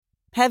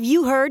Have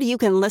you heard you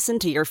can listen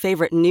to your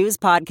favorite news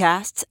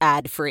podcasts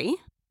ad-free?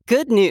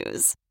 Good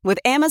news. With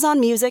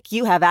Amazon Music,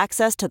 you have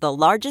access to the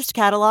largest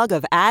catalog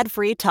of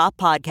ad-free top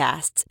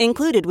podcasts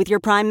included with your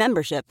Prime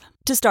membership.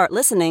 To start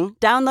listening,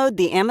 download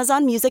the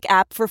Amazon Music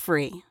app for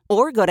free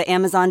or go to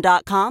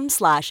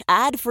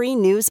amazon.com/ad-free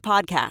news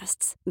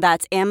podcasts.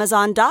 That's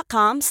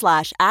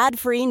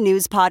amazon.com/ad-free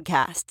news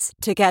podcasts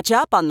to catch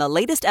up on the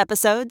latest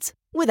episodes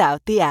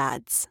without the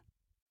ads.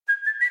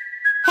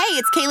 Hey,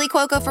 it's Kaylee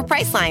Cuoco for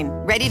Priceline.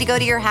 Ready to go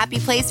to your happy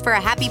place for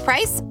a happy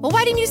price? Well,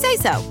 why didn't you say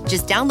so?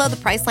 Just download the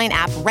Priceline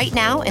app right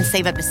now and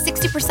save up to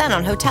 60%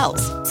 on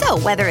hotels. So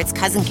whether it's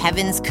Cousin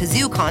Kevin's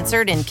Kazoo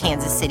Concert in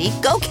Kansas City,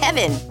 go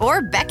Kevin,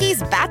 or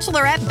Becky's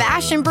Bachelorette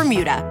Bash in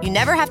Bermuda, you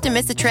never have to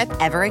miss a trip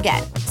ever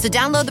again. So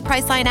download the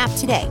Priceline app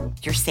today.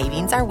 Your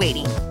savings are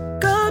waiting.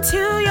 Go to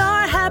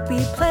your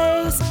happy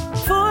place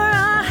for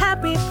a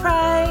happy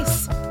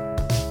price.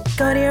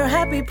 Go to your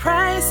happy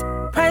price,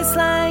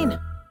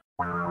 Priceline.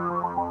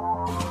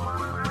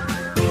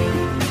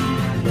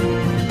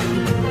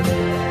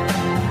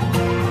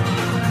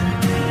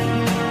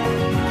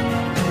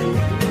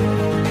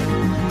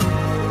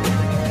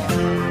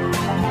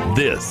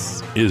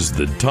 This is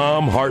the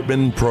Thom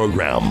Hartmann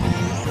Program.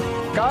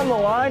 On the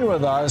line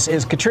with us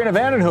is Katrina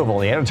vanden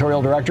Heuvel, the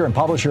editorial director and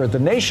publisher at The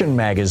Nation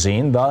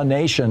magazine.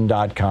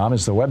 TheNation.com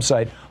is the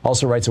website.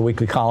 Also writes a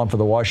weekly column for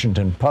The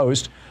Washington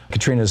Post.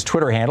 Katrina's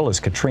Twitter handle is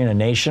Katrina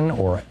Nation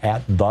or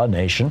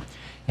 @TheNation.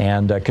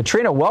 And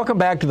Katrina, welcome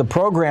back to the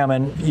program.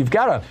 And you've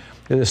got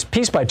this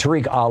piece by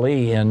Tariq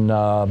Ali in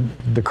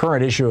the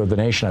current issue of The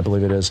Nation, I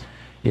believe it is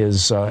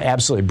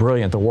absolutely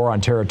brilliant. The War on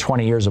Terror,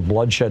 20 Years of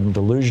Bloodshed and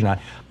Delusion.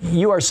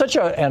 You are such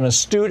an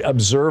astute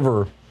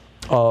observer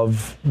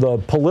of the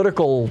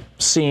political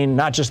scene,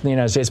 not just in the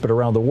United States, but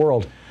around the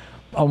world.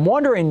 I'm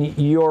wondering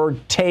your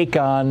take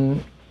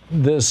on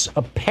this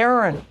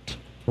apparent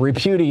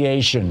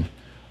repudiation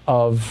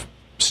of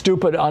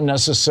stupid,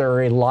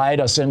 unnecessary,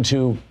 lied us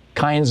into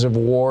kinds of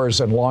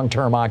wars and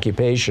long-term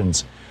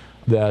occupations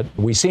that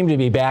we seem to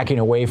be backing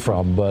away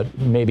from, but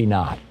maybe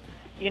not.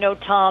 You know,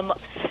 Tom,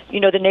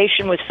 the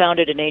nation was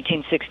founded in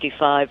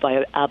 1865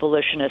 by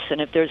abolitionists,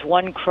 and if there's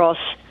one cross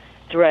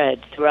thread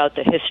throughout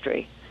the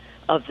history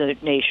of the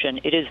nation,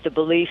 it is the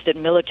belief that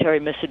military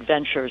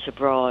misadventures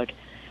abroad,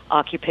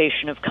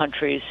 occupation of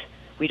countries,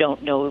 we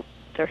don't know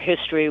their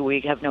history,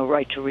 we have no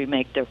right to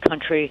remake their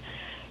country,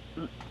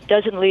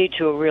 doesn't lead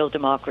to a real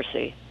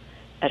democracy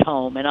at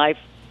home. And I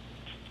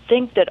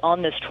think that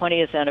on this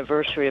 20th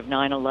anniversary of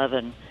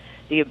 9/11,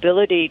 the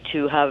ability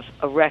to have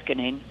a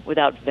reckoning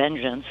without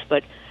vengeance,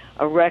 but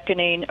a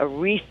reckoning, a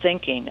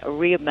rethinking, a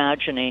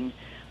reimagining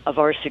of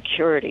our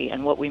security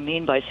and what we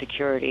mean by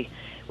security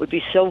would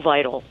be so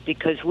vital,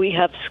 because we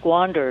have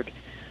squandered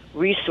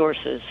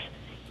resources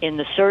in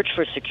the search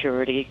for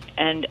security.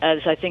 And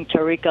as I think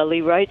Tariq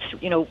Ali writes,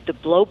 the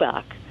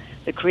blowback,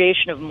 the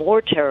creation of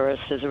more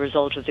terrorists as a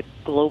result of the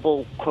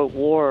global, quote,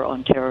 war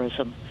on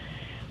terrorism.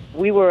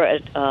 We were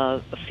at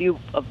a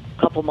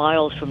couple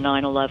miles from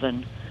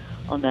 9/11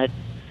 on that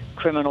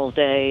criminal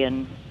day,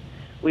 and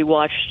we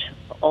watched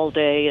all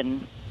day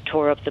and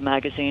tore up the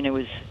magazine. It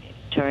was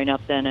tearing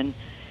up then. And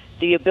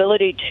the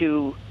ability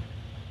to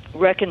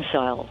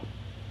reconcile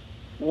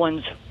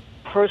one's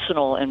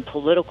personal and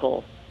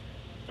political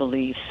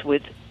beliefs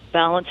with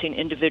balancing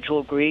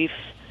individual grief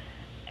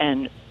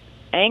and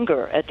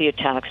anger at the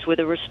attacks with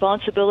a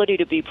responsibility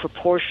to be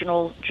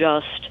proportional,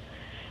 just,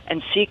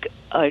 and seek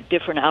a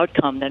different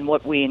outcome than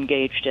what we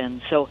engaged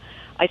in. So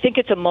I think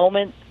it's a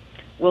moment.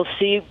 We'll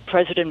see.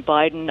 President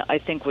Biden, I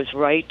think, was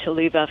right to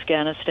leave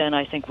Afghanistan.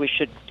 I think we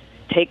should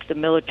take the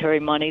military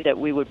money that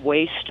we would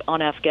waste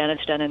on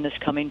Afghanistan in this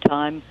coming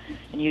time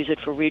and use it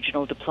for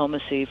regional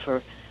diplomacy,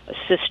 for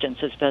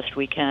assistance as best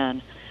we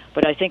can.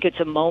 But I think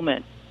it's a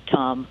moment,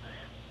 Tom,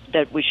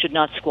 that we should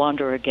not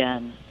squander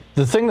again.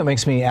 The thing that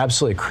makes me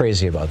absolutely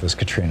crazy about this,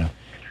 Katrina,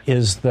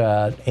 is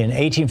that in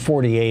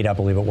 1848, I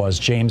believe it was,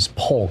 James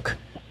Polk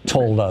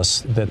told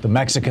us that the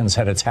Mexicans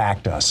had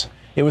attacked us.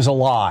 It was a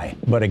lie,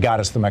 but it got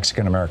us the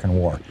Mexican-American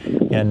War.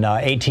 In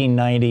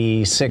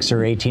 1896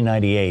 or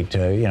 1898,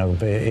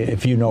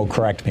 if you know,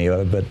 correct me,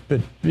 but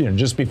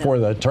just before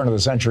the turn of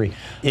the century,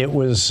 it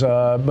was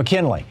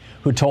McKinley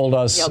who told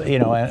us,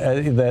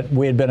 that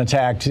we had been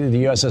attacked.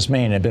 The USS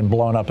Maine had been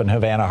blown up in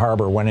Havana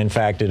Harbor when, in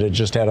fact, it had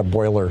just had a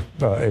boiler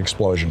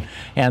explosion,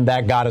 and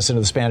that got us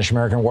into the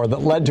Spanish-American War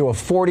that led to a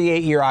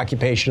 48-year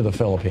occupation of the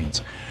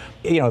Philippines.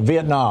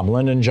 Vietnam,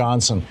 Lyndon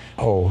Johnson.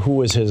 Oh, who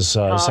was his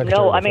secretary?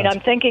 No, I mean, I'm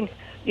thinking,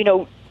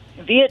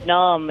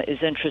 Vietnam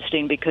is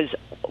interesting because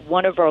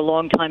one of our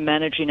longtime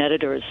managing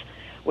editors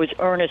was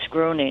Ernest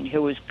Groening,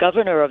 who was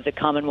governor of the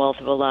Commonwealth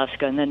of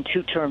Alaska and then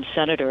two-term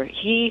senator.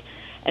 He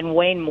and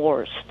Wayne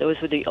Morse, those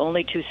were the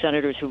only two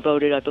senators who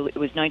voted, I believe it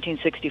was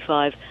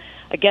 1965,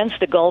 against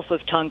the Gulf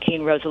of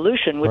Tonkin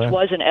Resolution, which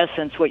was in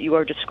essence what you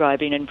are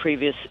describing in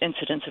previous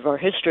incidents of our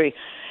history.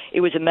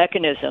 It was a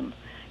mechanism.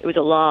 It was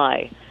a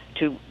lie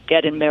to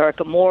get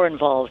America more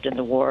involved in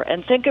the war.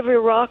 And think of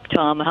Iraq,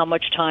 Tom, how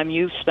much time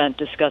you've spent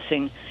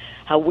discussing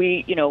how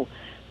we,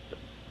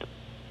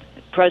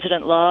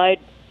 President lied,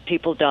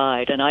 people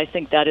died, and I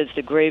think that is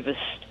the gravest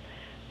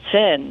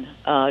sin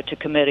to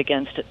commit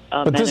against men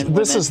and women.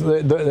 This is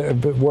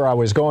where I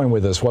was going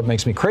with this. What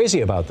makes me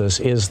crazy about this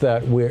is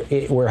that we're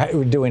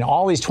doing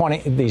all these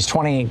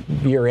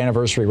 20-year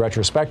anniversary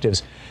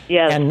retrospectives,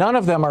 yes, and none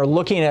of them are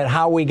looking at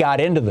how we got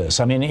into this.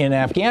 I mean, in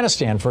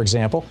Afghanistan, for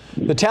example,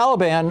 the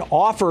Taliban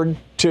offered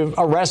to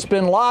arrest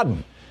bin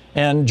Laden,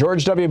 and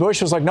George W.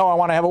 Bush was like, "No, I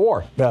want to have a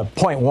war."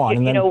 Point one.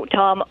 And then,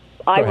 Tom,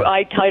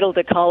 I titled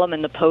a column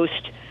in the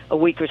Post a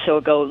week or so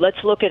ago.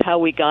 Let's look at how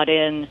we got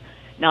in,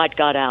 not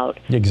got out.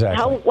 Exactly.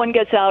 How one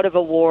gets out of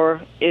a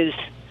war is,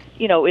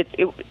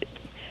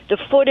 the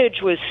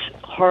footage was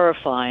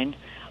horrifying,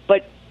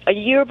 but a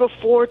year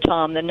before,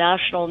 Tom, the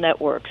national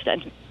networks,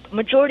 and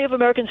majority of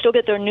Americans still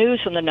get their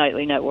news from the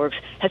nightly networks,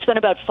 had spent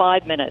about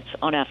 5 minutes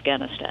on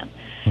Afghanistan.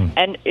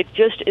 And it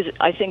just is,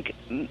 I think,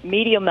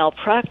 media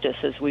malpractice,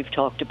 as we've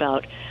talked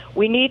about.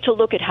 We need to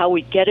look at how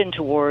we get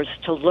into wars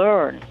to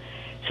learn.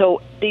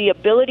 So the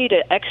ability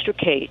to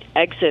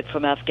exit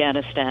from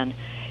Afghanistan,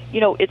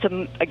 it's,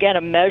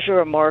 a measure,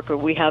 a marker.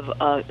 We have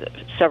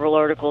several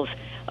articles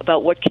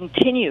about what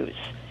continues.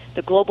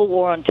 The global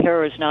war on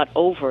terror is not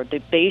over. The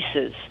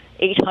bases,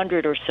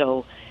 800 or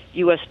so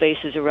U.S.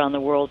 bases around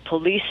the world,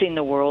 policing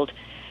the world.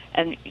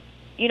 And,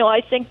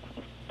 I think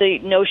the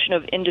notion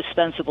of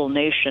indispensable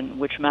nation,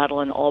 which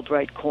Madeleine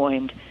Albright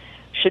coined,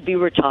 should be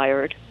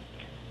retired.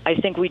 I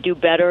think we do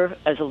better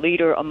as a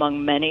leader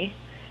among many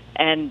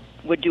and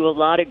would do a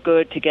lot of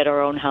good to get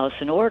our own house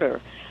in order.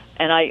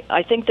 And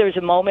I think there's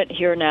a moment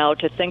here now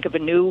to think of a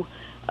new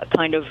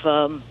kind of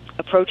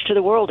approach to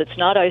the world. It's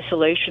not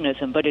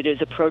isolationism, but it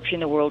is approaching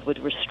the world with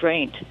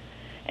restraint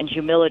and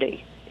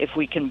humility, if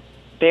we can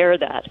bear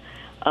that.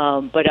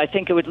 But I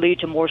think it would lead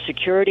to more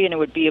security, and it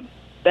would be a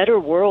better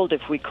world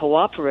if we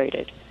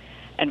cooperated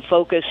and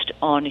focused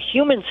on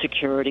human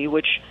security,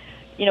 which,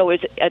 is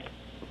at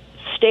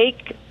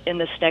stake in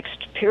this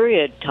next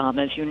period, Tom,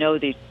 as you know,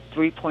 the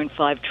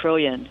 $3.5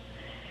 trillion.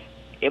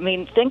 I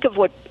mean, think of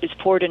what is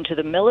poured into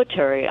the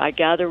military. I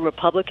gather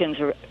Republicans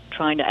are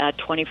trying to add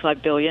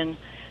 $25 billion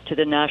to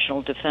the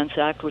National Defense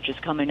Act, which is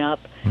coming up.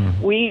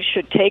 Mm-hmm. We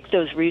should take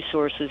those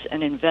resources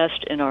and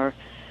invest in our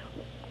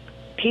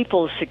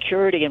people's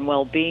security and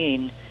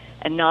well-being,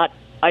 and not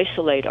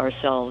isolate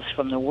ourselves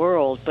from the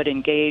world, but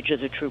engage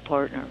as a true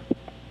partner.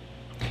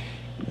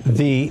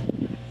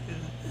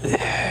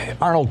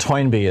 Arnold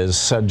Toynbee is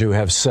said to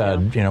have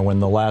said, when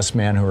the last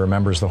man who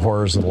remembers the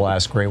horrors of the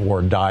last great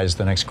war dies,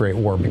 the next great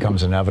war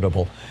becomes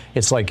inevitable.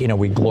 It's like,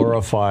 we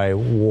glorify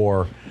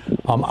war.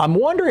 I'm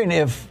wondering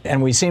if,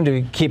 and we seem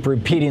to keep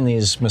repeating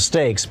these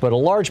mistakes, but a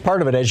large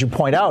part of it, as you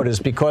point out, is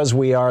because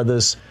we are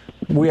the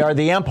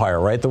empire,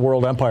 right? The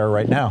world empire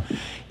right now.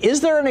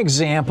 Is there an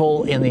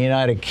example in the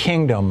United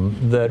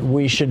Kingdom that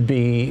we should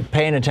be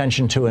paying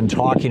attention to and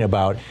talking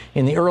about?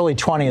 In the early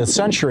 20th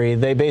century,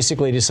 they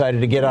basically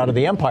decided to get out of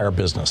the empire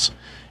business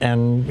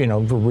and,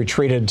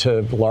 retreated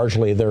to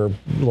largely their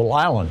little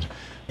island.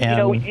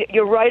 And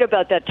you're right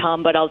about that,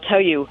 Tom, but I'll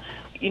tell you,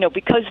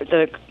 because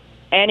the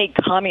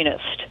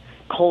anti-communist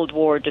Cold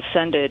War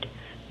descended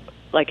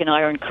like an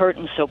iron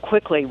curtain so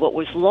quickly, what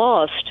was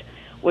lost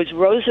was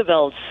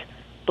Roosevelt's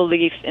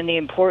belief in the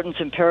importance,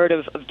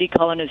 imperative of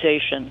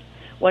decolonization.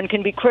 One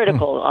can be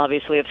critical,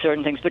 obviously, of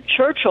certain things, but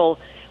Churchill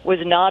was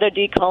not a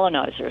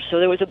decolonizer. So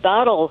there was a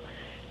battle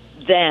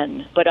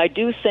then, but I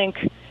do think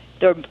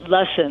there are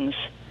lessons.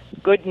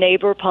 Good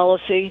neighbor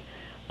policy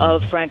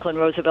of Franklin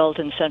Roosevelt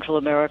in Central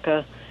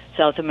America,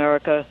 South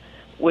America,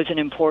 was an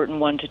important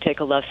one to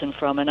take a lesson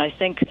from. And I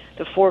think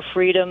the Four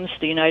Freedoms,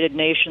 the United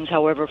Nations,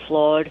 however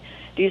flawed,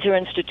 these are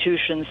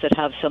institutions that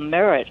have some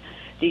merit.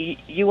 The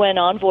UN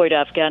envoy to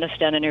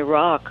Afghanistan and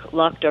Iraq,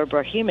 Lakhdar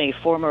Brahimi,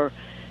 former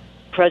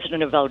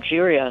president of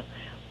Algeria,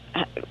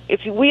 if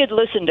we had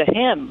listened to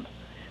him,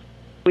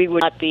 we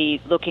would not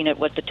be looking at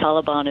what the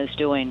Taliban is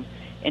doing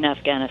in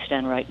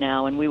Afghanistan right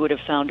now, and we would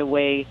have found a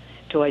way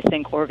to, I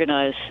think,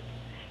 organize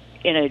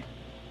in a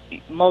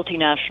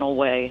multinational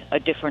way a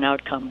different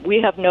outcome.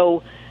 We have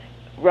no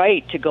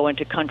right to go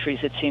into countries,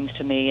 it seems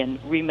to me,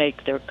 and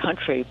remake their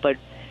country, but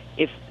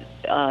if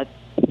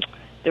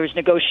there's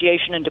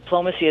negotiation and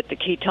diplomacy at the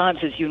key times,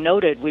 as you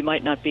noted, we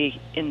might not be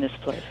in this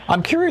place.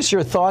 I'm curious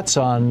your thoughts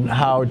on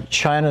how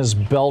China's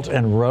Belt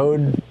and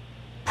Road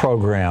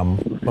program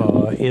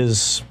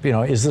is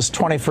this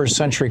 21st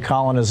century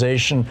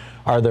colonization?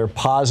 Are there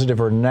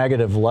positive or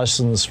negative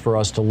lessons for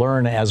us to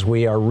learn as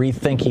we are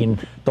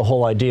rethinking the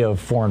whole idea of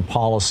foreign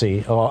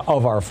policy,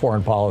 of our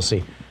foreign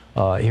policy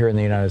here in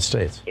the United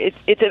States?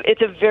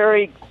 It's a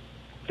very,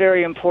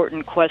 very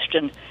important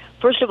question.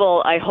 First of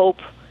all, I hope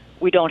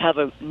we don't have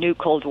a new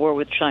Cold War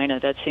with China.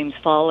 That seems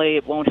folly.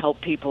 It won't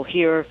help people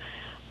here.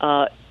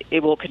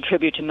 It will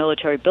contribute to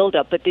military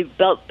buildup. But the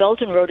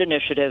Belt and Road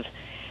Initiative,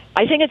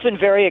 I think it's been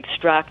very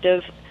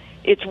extractive.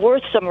 It's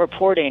worth some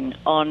reporting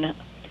on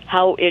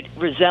how it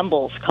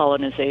resembles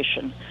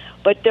colonization.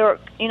 But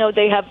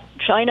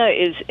China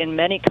is in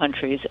many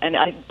countries, and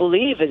I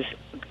believe is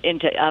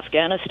into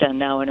Afghanistan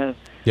now in a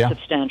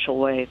substantial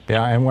way.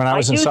 Yeah, and when I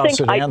was in South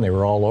Sudan, they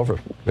were all over.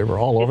 They were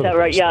all over. Is that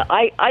right? Yeah,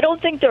 I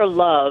don't think they're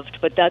loved,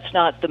 but that's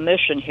not the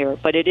mission here.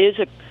 But it is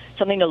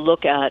something to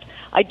look at.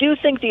 I do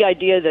think the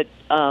idea that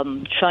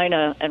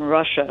China and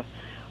Russia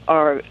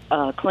are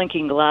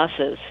clinking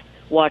glasses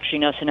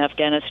watching us in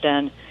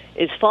Afghanistan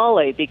is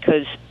folly,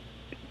 because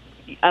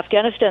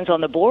Afghanistan's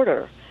on the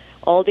border.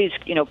 All these,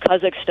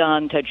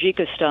 Kazakhstan,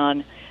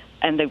 Tajikistan,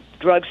 and the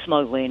drug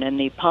smuggling and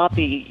the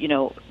poppy,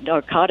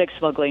 narcotic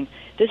smuggling,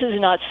 this is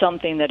not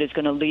something that is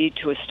going to lead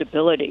to a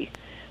stability.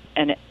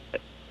 And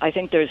I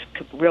think there's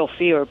real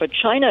fear. But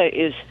China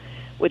is,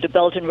 with the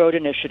Belt and Road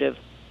Initiative,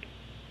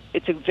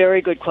 it's a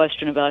very good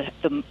question about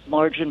the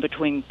margin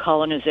between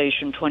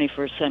colonization,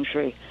 21st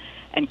century,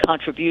 and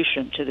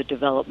contribution to the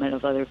development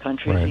of other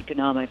countries'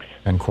 economics.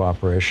 And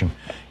cooperation.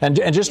 And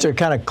just to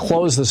kind of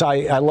close this,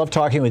 I love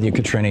talking with you,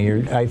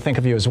 Katrina. I think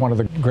of you as one of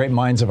the great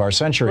minds of our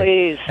century.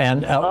 Please.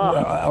 And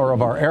or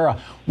of our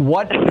era.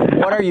 What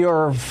are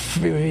your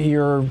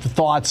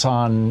thoughts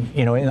on,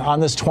 on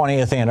this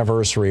 20th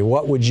anniversary,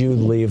 what would you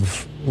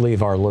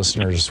leave our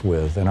listeners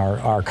with and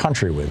our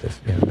country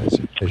with,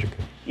 as you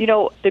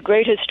could? The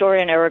great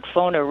historian Eric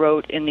Foner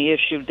wrote in the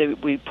issue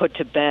that we put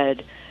to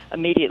bed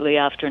immediately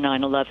after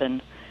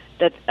 9/11,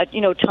 that at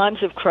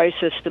times of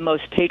crisis, the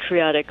most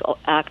patriotic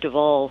act of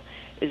all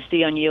is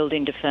the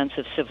unyielding defense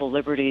of civil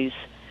liberties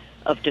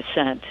of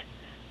dissent.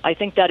 I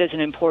think that is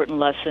an important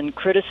lesson.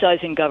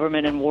 Criticizing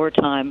government in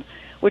wartime,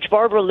 which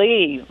Barbara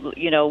Lee,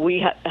 we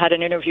had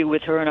an interview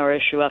with her in our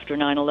issue after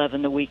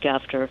 9/11 the week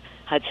after,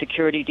 had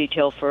security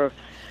detail for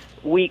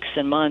weeks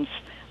and months.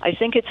 I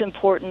think it's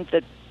important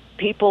that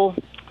people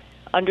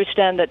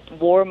understand that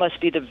war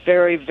must be the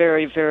very,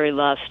 very, very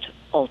last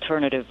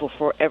alternative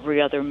before every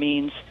other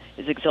means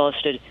is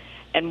exhausted,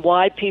 and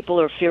why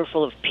people are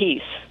fearful of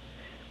peace,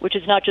 which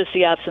is not just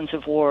the absence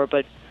of war,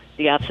 but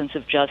the absence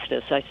of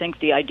justice. I think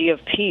the idea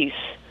of peace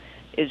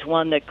is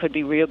one that could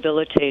be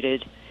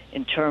rehabilitated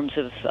in terms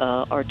of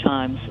our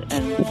times,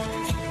 and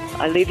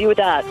I leave you with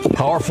that.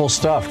 Powerful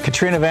stuff.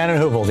 Katrina vanden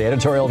Heuvel, the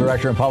editorial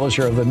director and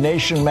publisher of The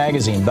Nation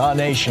magazine,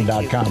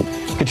 thenation.com.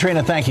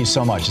 Katrina, thank you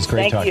so much. It's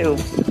great talking to you.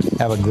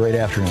 Have a great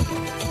afternoon.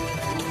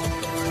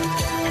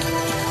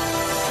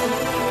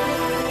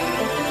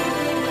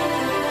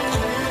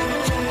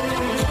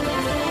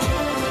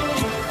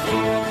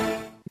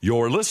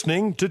 You're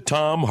listening to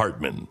Thom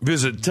Hartmann.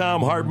 Visit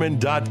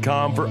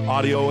thomhartmann.com for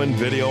audio and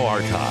video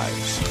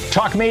archives.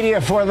 Talk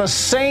media for the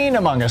sane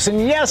among us.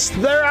 And yes,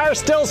 there are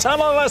still some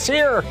of us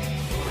here.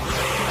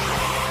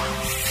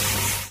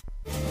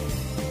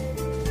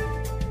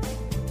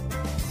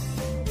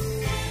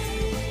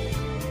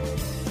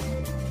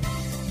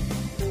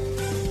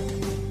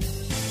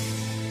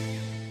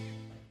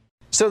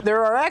 So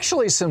there are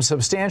actually some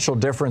substantial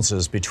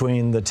differences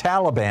between the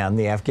Taliban,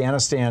 the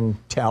Afghanistan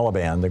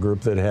Taliban, the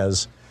group that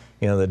has,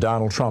 that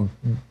Donald Trump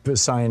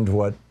signed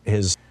what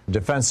his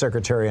defense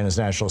secretary and his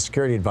national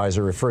security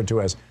advisor referred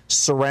to as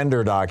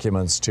surrender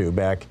documents to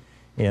back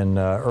in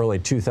early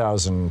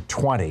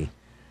 2020.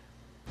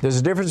 There's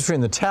a difference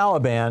between the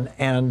Taliban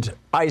and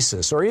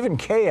ISIS, or even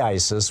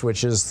K-ISIS,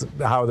 which is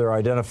how they're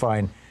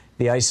identifying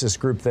the ISIS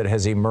group that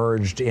has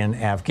emerged in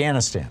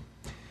Afghanistan.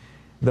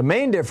 The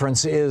main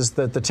difference is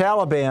that the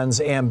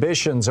Taliban's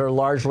ambitions are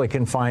largely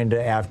confined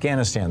to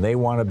Afghanistan. They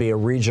want to be a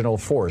regional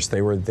force.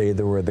 They were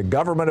the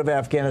government of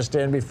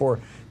Afghanistan before.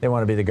 They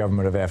want to be the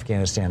government of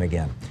Afghanistan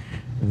again.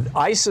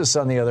 ISIS,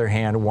 on the other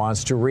hand,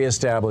 wants to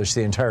reestablish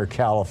the entire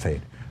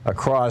caliphate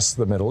across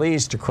the Middle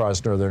East,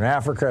 across northern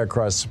Africa,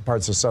 across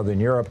parts of southern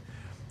Europe.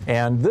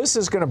 And this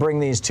is going to bring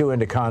these two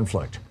into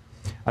conflict.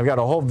 I've got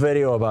a whole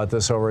video about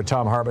this over at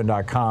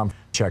thomhartmann.com.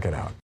 Check it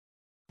out.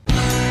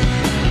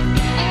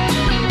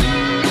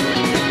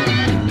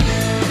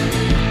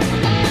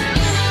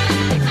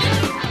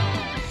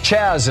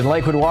 Chaz in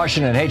Lakewood,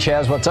 Washington. Hey,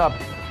 Chaz, what's up?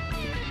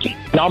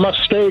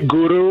 Namaste,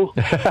 Guru.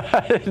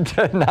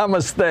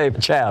 Namaste,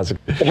 Chaz.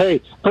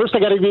 Hey, first I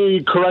got to give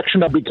you a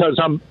correction because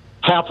I'm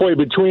halfway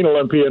between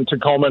Olympia and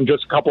Tacoma and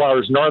just a couple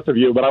hours north of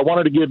you, but I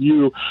wanted to give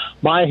you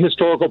my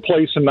historical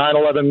place in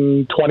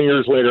 9/11 20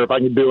 years later, if I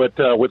can do it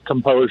with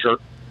composure.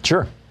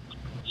 Sure.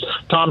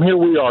 Tom, here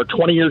we are,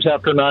 20 years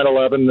after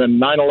 9/11,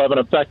 and 9/11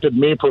 affected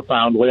me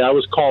profoundly. I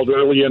was called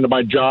early into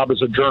my job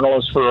as a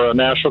journalist for a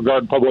National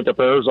Guard Public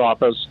Affairs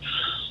office.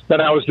 Then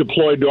I was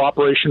deployed to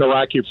Operation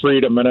Iraqi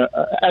Freedom. And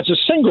as a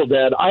single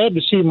dad, I had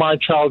to see my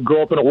child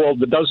grow up in a world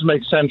that doesn't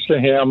make sense to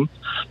him,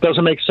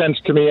 doesn't make sense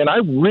to me, and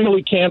I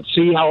really can't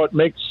see how it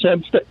makes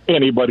sense to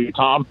anybody,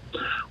 Tom.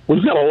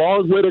 We've got a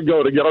long way to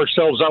go to get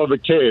ourselves out of the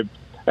cave.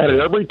 And at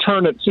every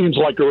turn, it seems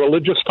like the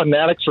religious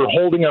fanatics are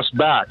holding us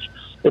back.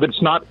 If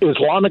it's not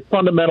Islamic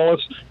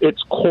fundamentalists,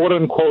 it's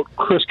quote-unquote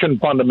Christian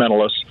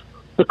fundamentalists.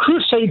 The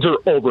Crusades are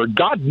over.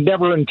 God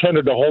never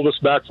intended to hold us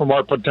back from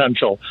our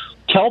potential.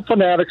 Tell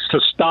fanatics to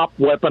stop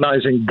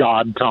weaponizing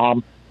God,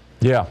 Tom.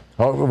 Yeah.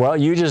 Oh, well,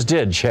 you just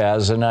did,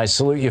 Chaz, and I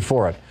salute you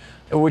for it.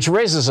 Which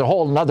raises a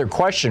whole other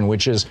question,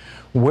 which is,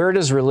 where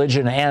does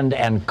religion end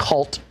and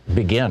cult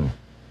begin?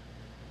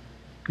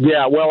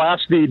 Yeah, well,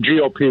 ask the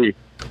GOP.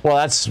 Well,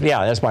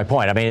 that's my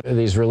point. I mean,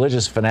 these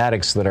religious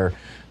fanatics that are,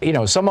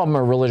 some of them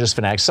are religious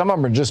fanatics. Some of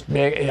them are just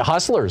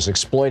hustlers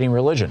exploiting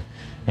religion.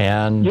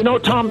 And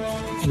Tom,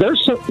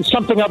 there's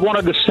something I've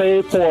wanted to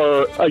say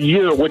for a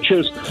year, which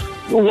is,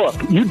 look,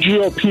 you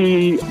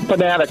GOP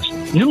fanatics,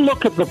 you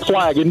look at the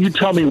flag and you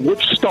tell me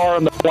which star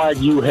on the flag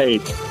you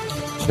hate.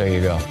 There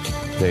you go.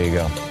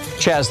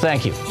 Chaz,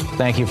 thank you.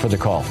 Thank you for the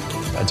call.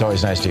 It's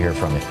always nice to hear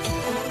from you.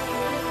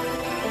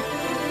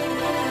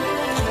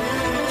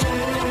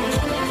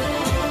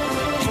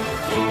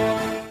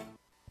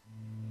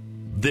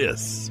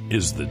 This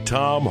is the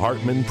Thom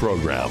Hartmann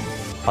Program.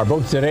 Our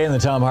book today in the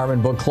Thom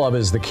Hartmann Book Club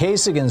is The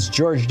Case Against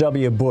George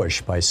W.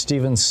 Bush by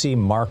Stephen C.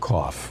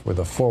 Markoff, with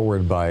a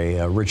foreword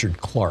by Richard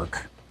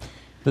Clark.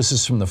 This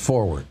is from the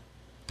foreword.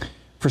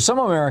 For some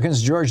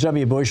Americans, George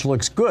W. Bush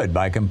looks good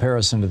by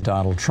comparison to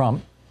Donald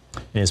Trump.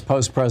 In his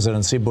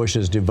post-presidency, Bush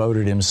has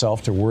devoted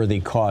himself to worthy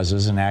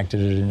causes and acted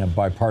in a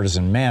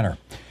bipartisan manner.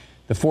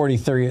 The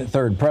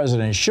 43rd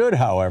president should,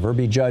 however,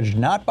 be judged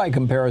not by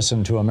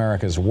comparison to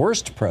America's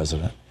worst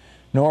president,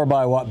 nor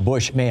by what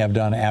Bush may have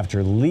done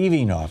after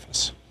leaving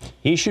office.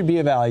 He should be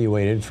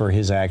evaluated for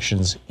his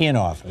actions in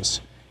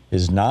office,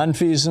 his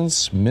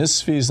nonfeasance,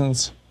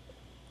 misfeasance,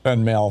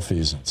 and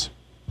malfeasance.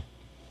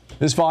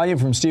 This volume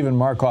from Stephen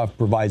Markoff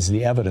provides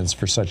the evidence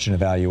for such an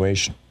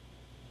evaluation.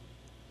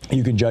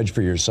 You can judge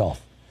for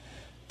yourself.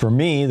 For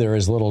me, there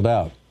is little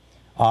doubt.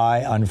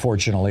 I,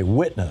 unfortunately,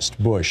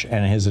 witnessed Bush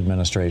and his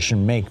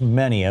administration make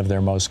many of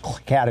their most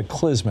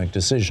cataclysmic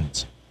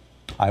decisions.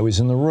 I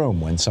was in the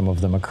room when some of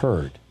them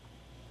occurred.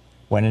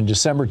 When in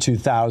December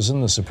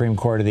 2000, the Supreme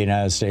Court of the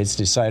United States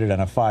decided on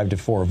a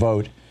 5-4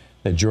 vote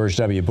that George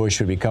W. Bush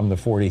would become the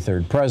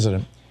 43rd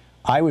president,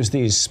 I was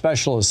the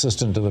Special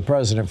Assistant to the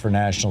President for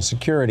National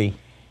Security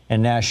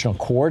and National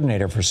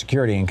Coordinator for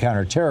Security and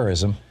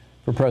Counterterrorism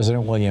for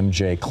President William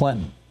J.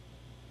 Clinton.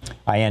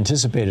 I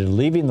anticipated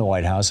leaving the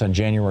White House on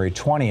January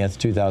 20th,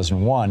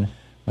 2001,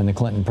 when the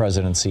Clinton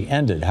presidency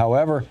ended.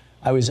 However,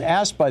 I was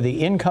asked by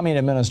the incoming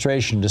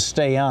administration to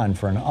stay on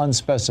for an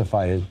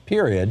unspecified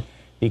period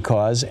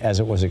because, as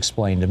it was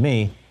explained to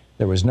me,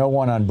 there was no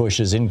one on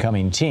Bush's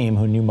incoming team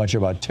who knew much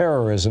about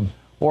terrorism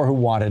or who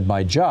wanted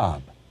my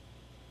job.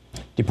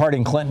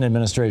 Departing Clinton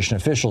administration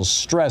officials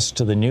stressed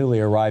to the newly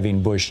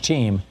arriving Bush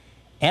team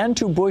and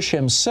to Bush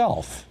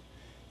himself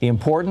the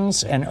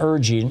importance and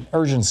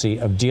urgency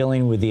of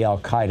dealing with the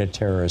al-Qaeda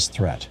terrorist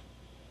threat.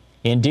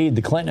 Indeed,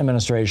 the Clinton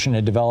administration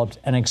had developed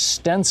an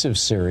extensive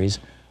series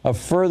of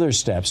further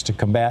steps to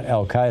combat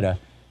al-Qaeda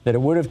that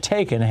it would have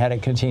taken had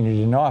it continued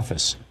in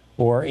office,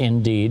 or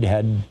indeed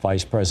had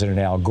Vice President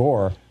Al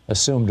Gore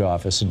assumed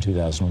office in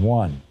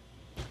 2001.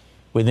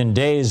 Within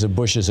days of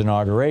Bush's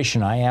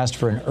inauguration, I asked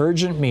for an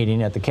urgent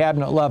meeting at the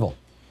cabinet level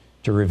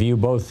to review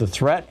both the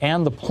threat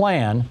and the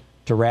plan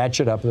to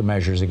ratchet up the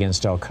measures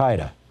against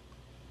al-Qaeda.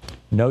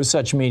 No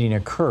such meeting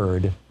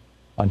occurred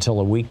until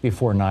a week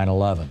before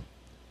 9/11,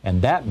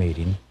 and that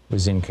meeting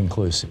was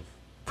inconclusive.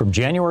 From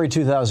January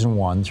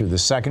 2001 through the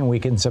second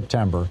week in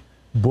September,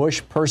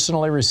 Bush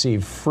personally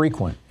received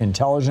frequent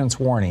intelligence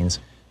warnings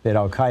that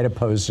al-Qaeda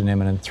posed an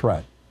imminent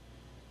threat.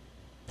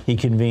 He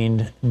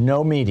convened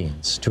no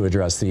meetings to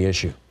address the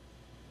issue.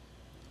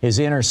 His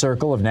inner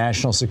circle of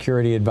national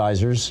security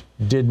advisors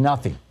did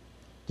nothing,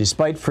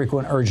 despite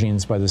frequent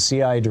urgings by the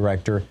CIA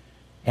director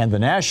and the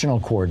national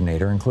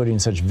coordinator, including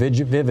such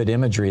vivid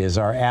imagery as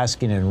our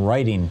asking in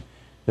writing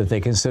that they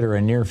consider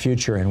a near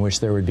future in which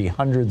there would be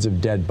hundreds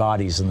of dead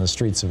bodies in the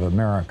streets of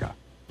America.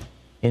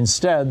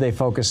 Instead, they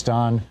focused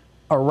on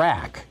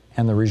Iraq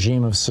and the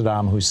regime of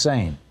Saddam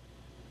Hussein.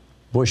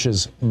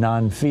 Bush's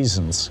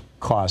nonfeasance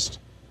cost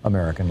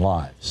American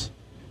lives.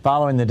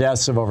 Following the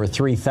deaths of over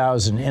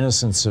 3,000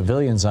 innocent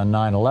civilians on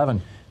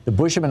 9/11, the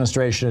Bush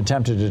administration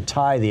attempted to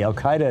tie the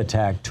al-Qaeda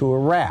attack to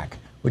Iraq,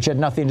 which had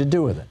nothing to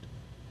do with it.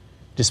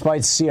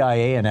 Despite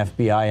CIA and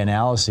FBI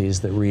analyses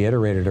that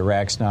reiterated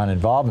Iraq's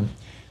non-involvement,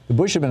 the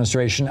Bush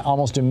administration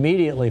almost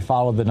immediately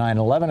followed the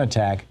 9/11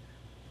 attack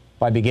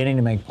by beginning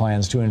to make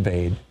plans to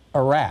invade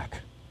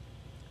Iraq.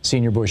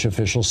 Senior Bush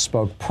officials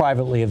spoke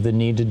privately of the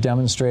need to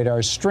demonstrate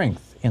our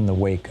strength in the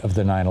wake of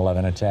the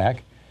 9/11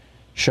 attack,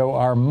 show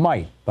our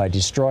might by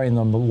destroying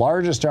the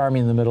largest army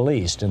in the Middle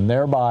East, and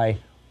thereby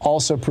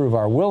also prove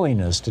our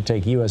willingness to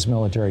take U.S.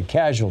 military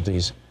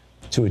casualties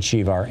to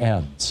achieve our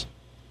ends.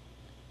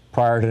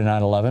 Prior to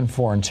 9/11,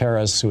 foreign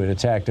terrorists who had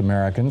attacked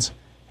Americans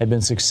had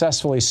been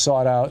successfully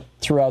sought out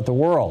throughout the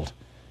world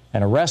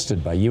and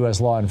arrested by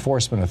U.S. law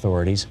enforcement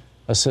authorities,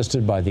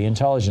 assisted by the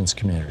intelligence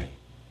community.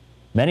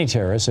 Many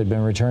terrorists had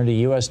been returned to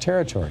U.S.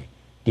 territory,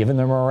 given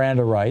their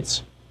Miranda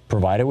rights,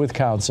 provided with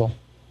counsel,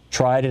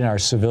 tried in our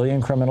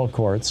civilian criminal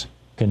courts,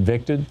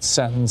 convicted,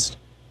 sentenced,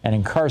 and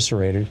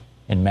incarcerated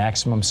in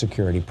maximum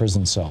security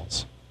prison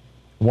cells.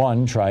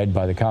 One, tried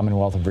by the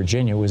Commonwealth of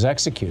Virginia, was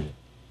executed.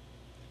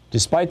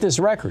 Despite this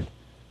record,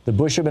 the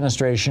Bush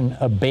administration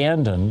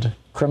abandoned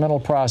criminal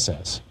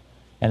process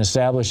and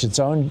established its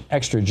own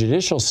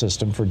extrajudicial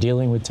system for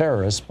dealing with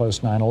terrorists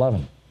post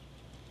 9/11.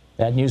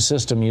 That new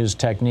system used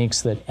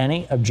techniques that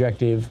any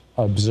objective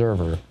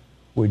observer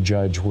would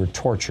judge were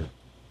torture.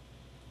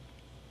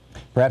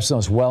 Perhaps the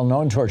most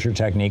well-known torture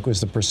technique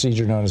was the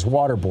procedure known as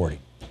waterboarding.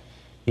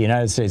 The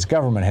United States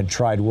government had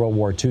tried World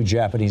War II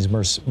Japanese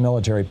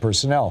military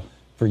personnel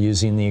for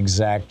using the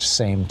exact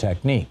same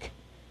technique.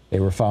 They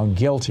were found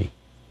guilty,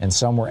 and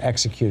some were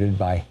executed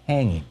by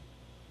hanging.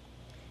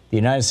 The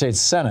United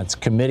States Senate's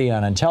Committee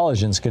on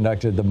Intelligence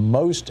conducted the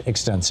most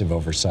extensive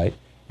oversight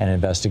and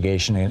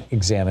investigation and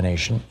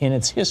examination in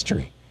its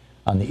history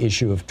on the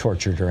issue of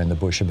torture during the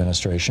Bush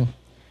administration.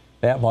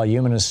 That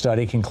voluminous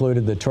study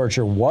concluded that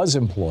torture was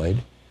employed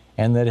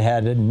and that it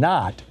had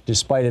not,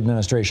 despite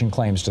administration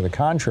claims to the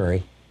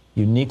contrary,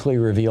 uniquely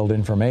revealed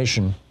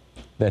information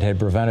that had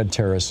prevented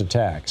terrorist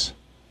attacks.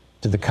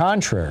 To the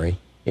contrary,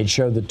 it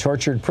showed that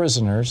tortured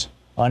prisoners,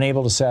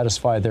 unable to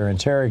satisfy their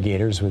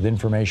interrogators with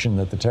information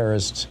that the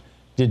terrorists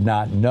did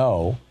not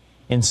know,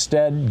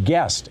 instead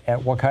guessed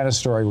at what kind of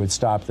story would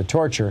stop the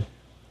torture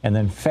and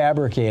then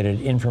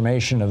fabricated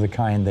information of the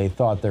kind they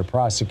thought their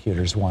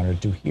prosecutors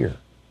wanted to hear.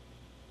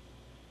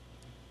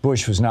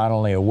 Bush was not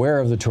only aware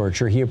of the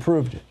torture, he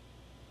approved it.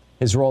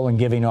 His role in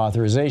giving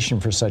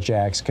authorization for such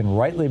acts can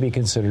rightly be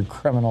considered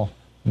criminal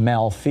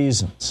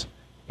malfeasance,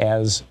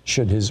 as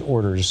should his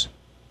orders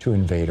to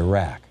invade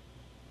Iraq.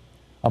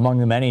 Among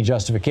the many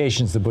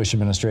justifications the Bush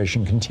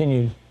administration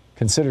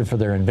considered for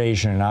their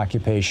invasion and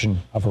occupation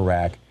of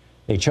Iraq,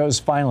 they chose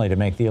finally to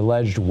make the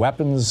alleged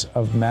weapons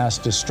of mass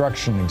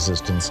destruction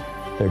existence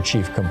their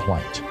chief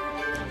complaint.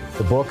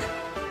 The book,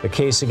 The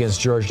Case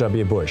Against George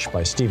W. Bush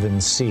by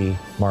Stephen C.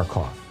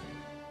 Markoff.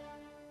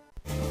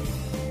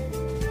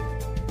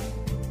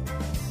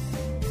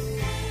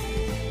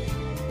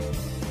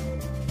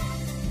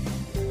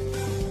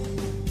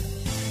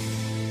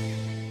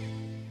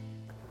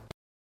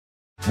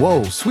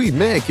 Whoa, sweet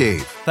man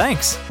cave.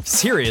 Thanks.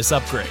 Serious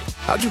upgrade.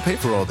 How'd you pay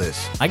for all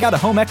this? I got a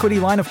home equity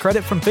line of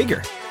credit from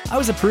Figure. I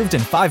was approved in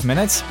 5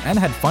 minutes and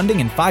had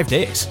funding in 5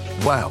 days.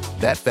 Wow,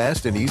 that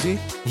fast and easy?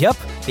 Yep,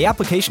 the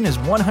application is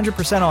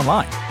 100%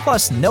 online,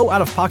 plus no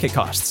out-of-pocket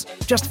costs.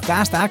 Just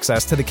fast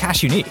access to the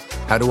cash you need.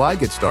 How do I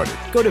get started?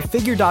 Go to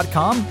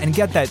Figure.com and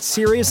get that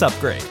serious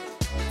upgrade.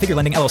 Figure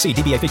Lending LLC,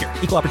 DBA Figure,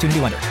 Equal Opportunity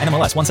Lender,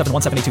 NMLS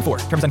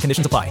 1717824. Terms and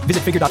conditions apply.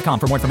 Visit Figure.com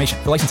for more information.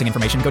 For licensing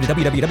information, go to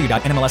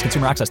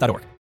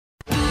www.nmlsconsumeraccess.org.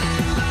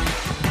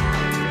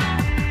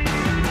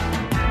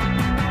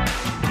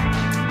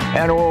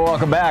 And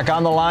welcome back.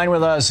 On the line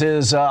with us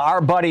is our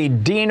buddy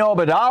Dean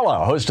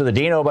Obeidallah, host of the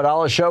Dean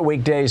Obeidallah Show,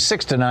 weekdays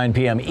 6 to 9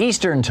 p.m.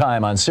 Eastern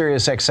Time on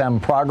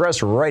SiriusXM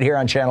Progress, right here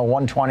on Channel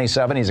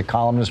 127. He's a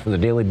columnist for the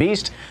Daily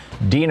Beast,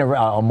 Dean of,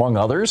 among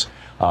others.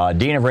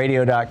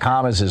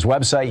 DeanofRadio.com is his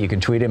website. You can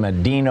tweet him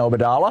at Dean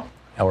Obeidallah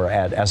or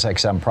at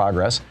SXM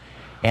Progress.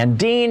 And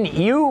Dean,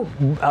 you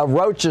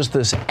wrote just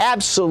this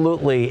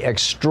absolutely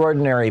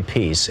extraordinary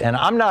piece, and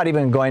I'm not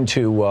even going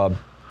to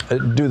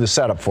do the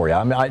setup for you.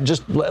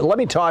 Let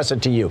me toss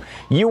it to you.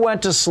 You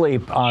went to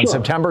sleep on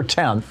September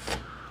 10th.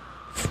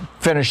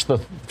 Finish the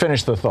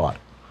thought.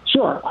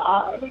 Sure.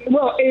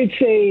 Well,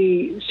 it's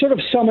a sort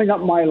of summing up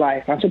my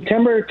life. On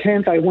September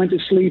 10th, I went to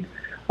sleep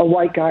a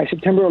white guy.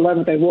 September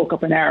 11th, I woke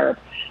up an Arab.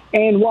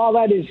 And while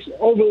that is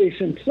overly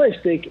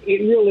simplistic,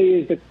 it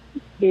really is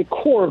the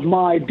core of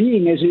my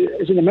being as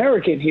an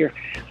American here.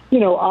 You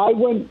know, I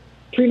went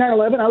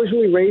pre-9/11, I was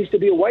really raised to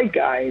be a white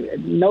guy.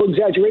 No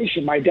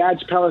exaggeration. My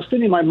dad's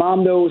Palestinian. My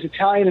mom, though, was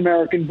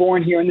Italian-American,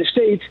 born here in the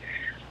States.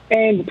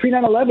 And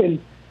pre-9/11,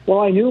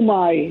 while I knew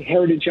my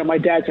heritage on my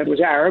dad's side was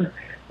Arab,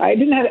 I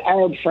didn't have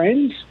Arab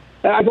friends.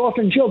 I've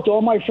often joked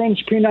all my friends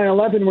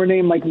pre-9/11 were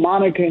named like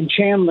Monica and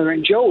Chandler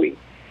and Joey.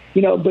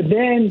 You know, but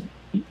then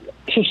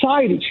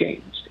society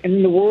changed. And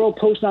in the world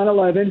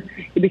post-9/11,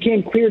 it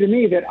became clear to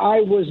me that I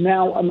was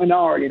now a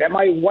minority, that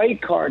my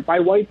white card, my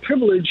white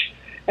privilege,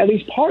 at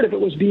least part of it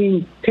was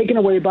being taken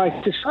away by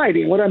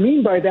society. And what I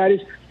mean by that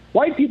is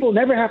white people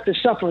never have to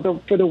suffer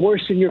for the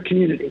worst in your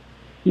community.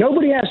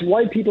 Nobody asked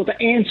white people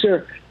to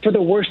answer for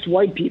the worst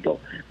white people.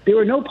 There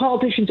were no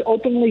politicians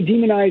openly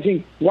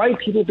demonizing white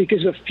people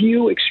because of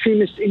few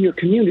extremists in your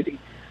community.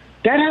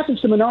 That happens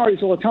to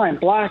minorities all the time,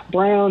 black,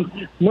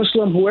 brown,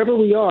 Muslim, whoever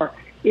we are.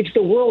 It's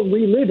the world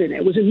we live in.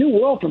 It was a new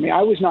world for me.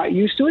 I was not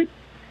used to it.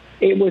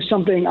 It was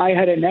something I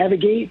had to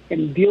navigate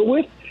and deal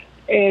with.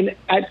 And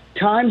at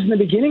times in the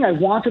beginning, I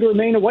wanted to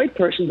remain a white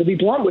person, to be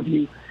blunt with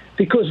you,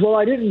 because while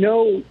I didn't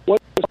know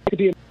what it was like to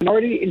be a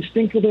minority,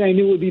 instinctively I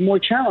knew it would be more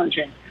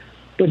challenging.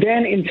 But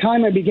then in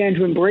time, I began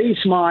to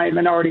embrace my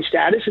minority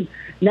status, and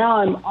now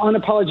I'm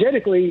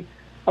unapologetically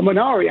a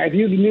minority. I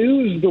view the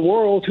news, the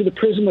world, through the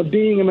prism of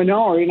being a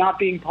minority, not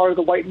being part of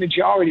the white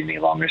majority any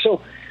longer. So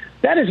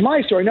that is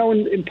my story. I know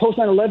in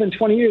post-9/11,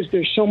 20 years,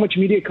 there's so much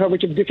media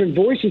coverage of different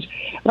voices,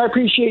 and I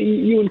appreciate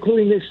you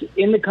including this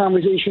in the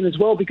conversation as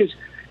well, because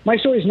my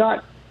story is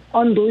not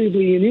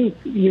unbelievably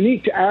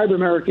unique to Arab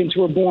Americans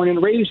who were born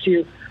and raised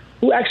here,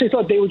 who actually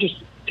thought they were just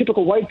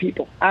typical white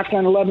people. After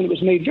 9/11, it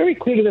was made very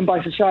clear to them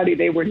by society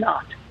they were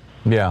not.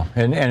 Yeah,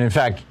 and in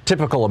fact,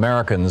 typical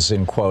Americans,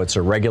 in quotes,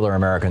 or regular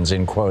Americans,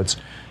 in quotes,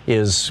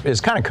 is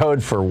kind of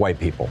code for white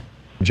people,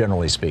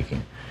 generally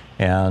speaking.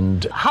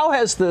 And how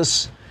has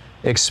this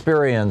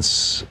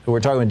experience, we're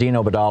talking with Dean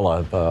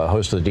Obeidallah,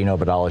 host of the Dean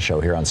Obeidallah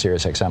Show here on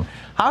SiriusXM.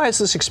 How has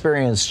this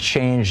experience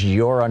changed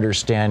your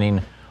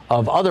understanding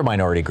of other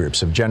minority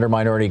groups, of gender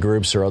minority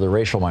groups or other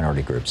racial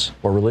minority groups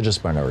or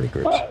religious minority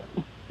groups?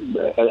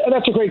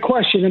 That's a great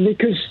question. And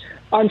because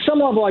on some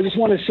level, I just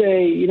want to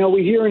say,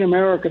 we hear in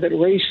America that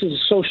race is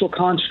a social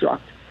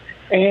construct.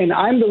 And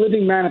I'm the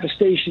living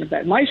manifestation of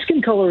that. My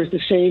skin color is the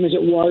same as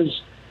it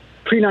was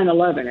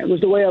pre-9/11. It was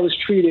the way I was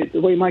treated,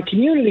 the way my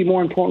community,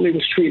 more importantly,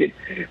 was treated.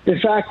 The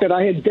fact that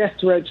I had death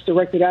threats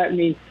directed at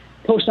me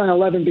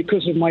post-9/11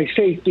 because of my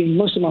faith, being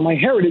Muslim or my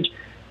heritage,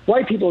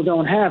 white people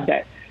don't have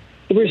that.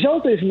 The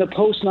result is in the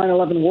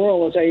post-9/11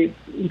 world, as I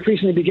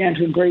increasingly began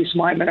to embrace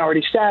my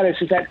minority status,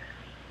 is that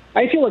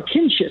I feel a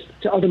kinship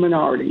to other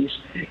minorities.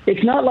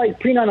 It's not like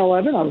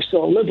pre-9/11, I was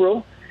still a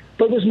liberal,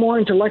 but it was more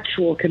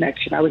intellectual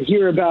connection. I would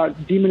hear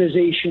about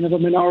demonization of a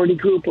minority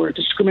group or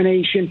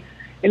discrimination,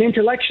 and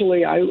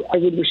intellectually I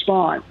would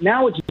respond.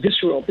 Now it's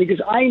visceral because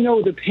I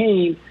know the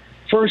pain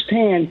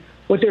firsthand,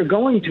 what they're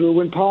going through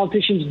when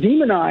politicians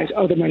demonize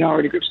other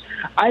minority groups.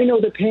 I know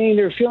the pain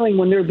they're feeling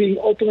when they're being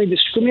openly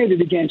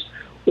discriminated against,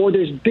 or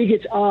there's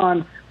bigots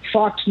on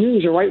Fox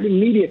News or right-wing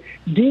media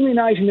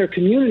demonizing their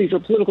community for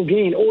political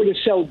gain or to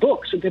sell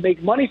books and to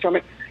make money from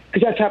it,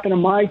 because that's happened in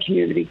my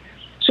community.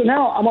 So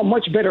now I'm a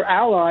much better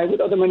ally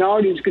with other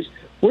minorities because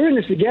we're in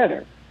this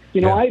together.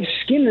 I've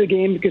skinned the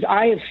game because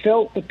I have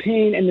felt the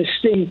pain and the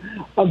sting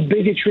of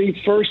bigotry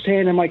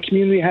firsthand, and my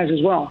community has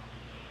as well.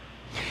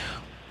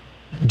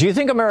 Do you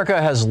think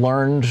America has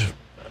learned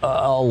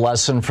a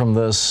lesson from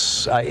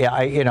this?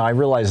 I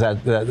realize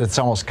that it's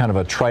almost kind of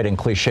a trite and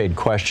cliched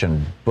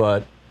question,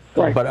 but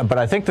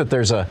I think that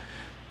there's a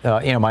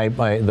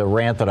the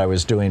rant that I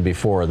was doing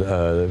before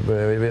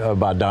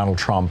about Donald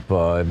Trump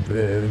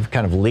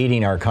kind of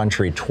leading our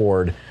country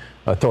toward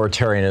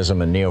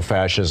authoritarianism and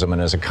neo-fascism,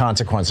 and as a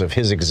consequence of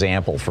his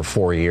example for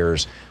 4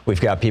 years, we've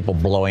got people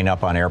blowing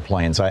up on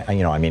airplanes.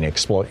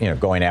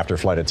 Going after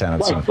flight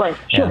attendants,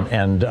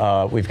 and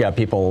we've got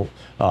people,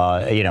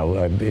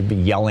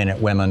 yelling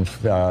at women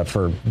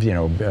for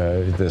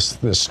this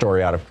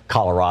story out of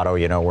Colorado,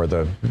 where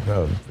the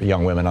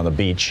young women on the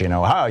beach,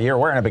 how you're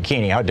wearing a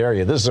bikini, how dare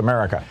you? This is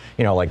America,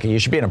 like you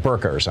should be in a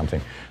burqa or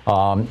something.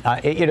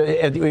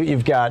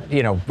 You've got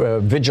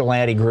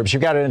vigilante groups.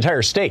 You've got an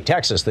entire state,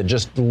 Texas, that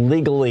just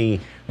legally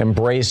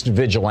embraced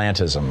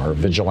vigilantism, or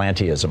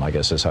vigilantism, I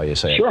guess is how you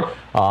say it. Sure.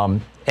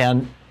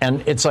 And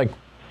it's like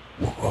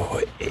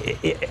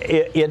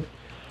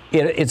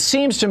it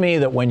seems to me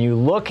that when you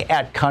look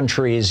at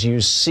countries,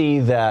 you see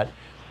that,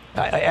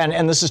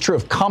 and this is true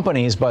of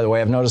companies, by the way.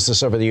 I've noticed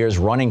this over the years,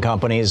 running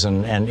companies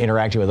and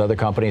interacting with other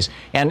companies,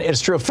 and it's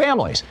true of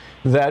families,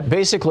 that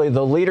basically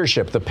the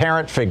leadership, the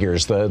parent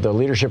figures, the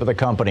leadership of the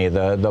company,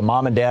 the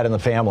mom and dad in the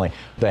family,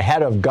 the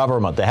head of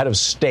government, the head of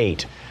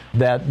state,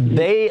 that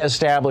they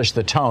establish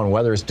the tone,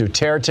 whether it's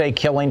Duterte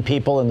killing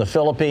people in the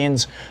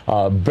Philippines,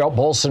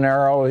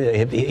 Bolsonaro,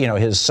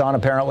 his son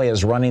apparently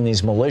is running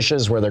these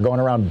militias where they're going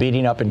around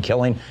beating up and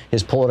killing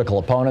his political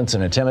opponents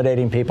and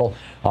intimidating people.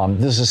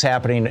 This is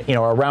happening,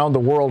 around the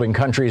world in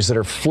countries that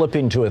are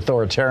flipping to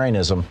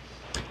authoritarianism.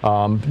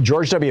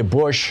 George W.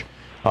 Bush,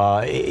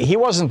 he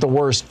wasn't the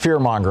worst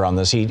fearmonger on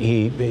this.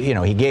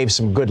 He gave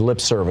some good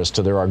lip service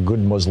to there are good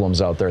Muslims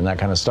out there and that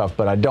kind of stuff.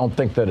 But I don't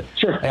think that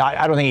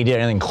I don't think he did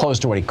anything close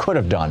to what he could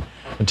have done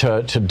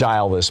to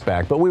dial this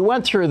back. But we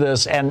went through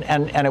this, and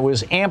it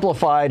was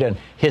amplified and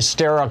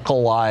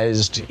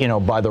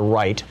hystericalized, by the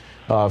right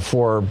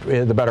for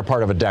the better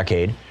part of a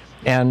decade.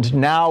 And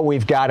now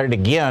we've got it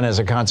again as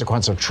a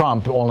consequence of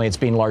Trump, only it's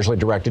being largely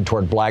directed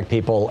toward black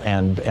people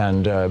and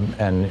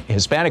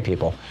Hispanic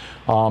people.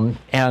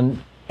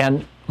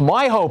 And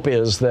my hope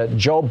is that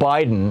Joe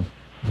Biden,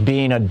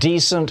 being a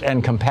decent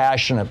and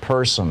compassionate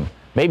person,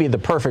 maybe the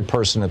perfect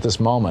person at this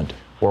moment,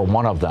 or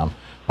one of them,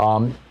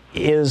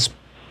 is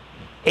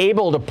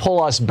able to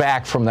pull us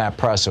back from that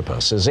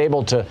precipice, is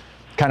able to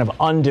kind of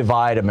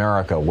undivide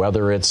America,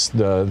 whether it's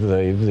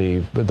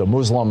the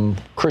Muslim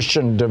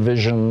Christian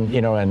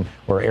division,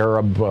 or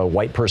Arab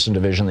white person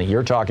division that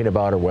you're talking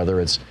about, or whether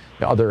it's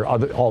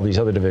all these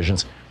other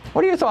divisions.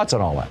 What are your thoughts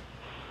on all that?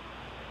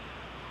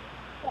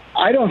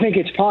 I don't think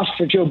it's possible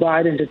for Joe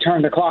Biden to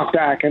turn the clock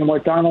back and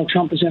what Donald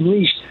Trump has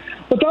unleashed.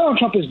 What Donald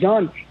Trump has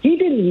done, he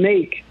didn't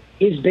make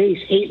his base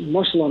hate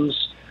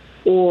Muslims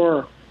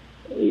or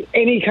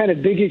any kind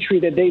of bigotry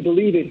that they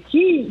believe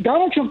in.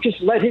 Donald Trump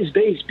just let his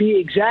base be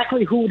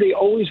exactly who they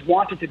always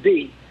wanted to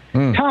be.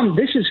 Tom,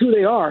 this is who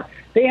they are.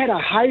 They had to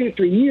hide it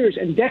for years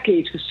and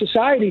decades because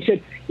society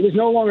said it was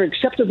no longer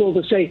acceptable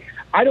to say,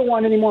 I don't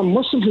want any more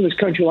Muslims in this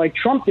country like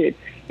Trump did.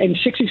 And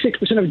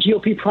 66% of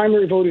GOP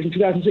primary voters in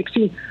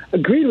 2016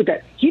 agreed with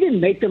that. He didn't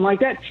make them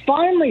like that.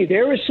 Finally,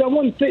 there is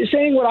someone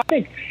saying what I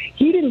think.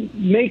 He didn't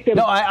make them.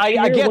 No,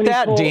 I get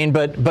that, Dean,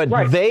 but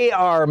right. They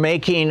are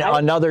making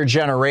another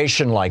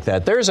generation like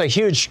that. There's a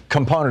huge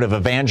component of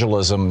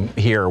evangelism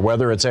here,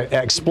 whether it's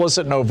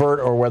explicit and overt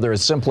or whether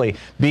it's simply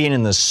being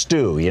in the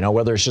stew,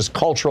 whether it's just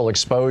cultural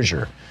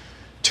exposure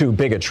to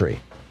bigotry.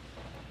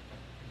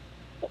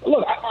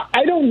 Look,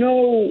 I don't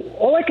know.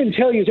 All I can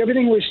tell you is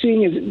everything we're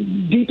seeing is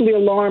deeply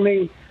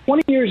alarming.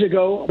 20 years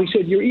ago, we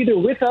said you're either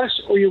with us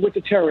or you're with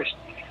the terrorists.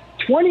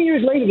 20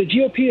 years later, the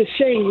GOP is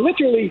saying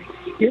literally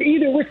you're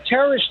either with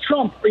terrorist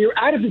Trump or you're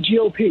out of the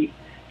GOP.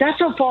 That's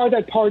how far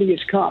that party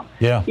has come.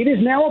 Yeah. It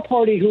is now a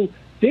party who,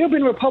 there have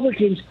been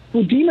Republicans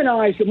who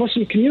demonize the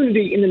Muslim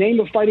community in the name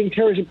of fighting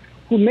terrorism,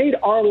 who made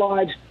our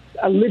lives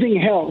a living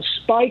hell.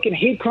 Spike and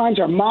hate crimes,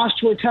 our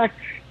mosques were attacked,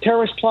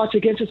 terrorist plots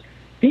against us.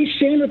 These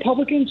same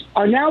Republicans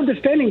are now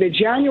defending the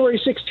January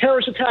 6th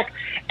terrorist attack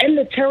and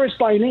the terrorist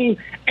by name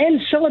and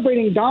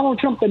celebrating Donald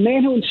Trump, the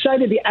man who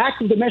incited the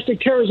act of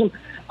domestic terrorism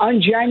on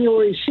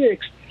January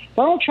 6th.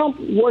 Donald Trump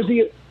was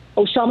the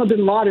Osama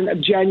bin Laden of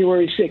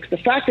January 6th. The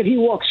fact that he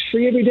walks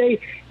free every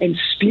day and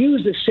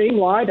spews the same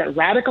lie that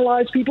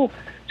radicalized people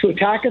to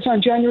attack us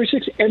on January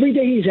 6th, every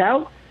day he's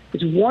out,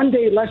 it's one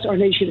day less our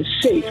nation is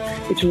safe.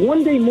 It's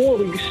one day more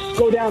we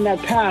go down that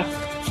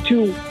path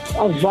to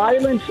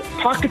violence,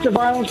 pockets of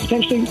violence,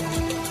 potentially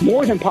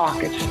more than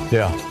pockets.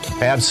 Yeah,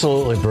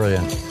 absolutely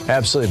brilliant.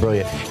 Absolutely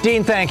brilliant.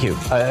 Dean, thank you.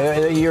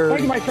 Thank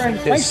you, my friend.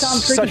 Thanks,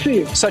 Tom. Great to see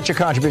you. Such a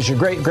contribution.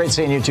 Great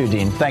seeing you too,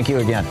 Dean. Thank you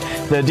again.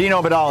 The Dean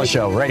Obeidallah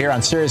Show, right here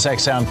on Sirius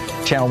XM,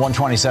 channel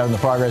 127, the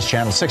Progress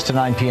Channel, 6 to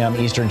 9 p.m.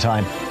 Eastern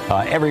Time,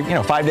 every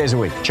 5 days a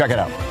week. Check it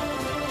out.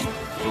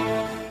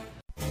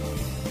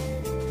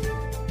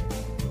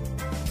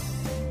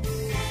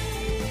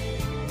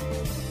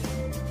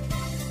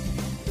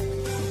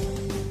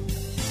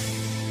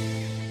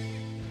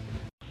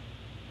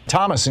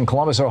 Thomas in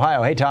Columbus,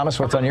 Ohio. Hey, Thomas,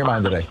 what's on your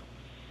mind today?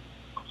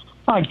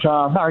 Hi,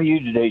 Tom. How are you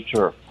today,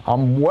 sir?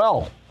 I'm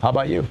well. How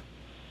about you?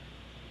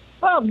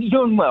 Well, I'm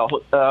doing well.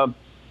 I'm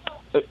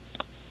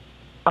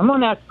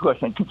going to ask a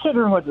question.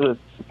 Considering what the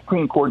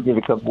Supreme Court did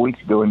a couple weeks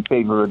ago in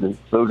favor of the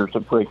voter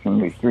suppression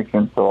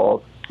restriction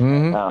laws,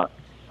 and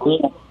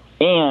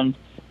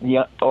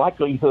the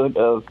likelihood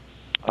of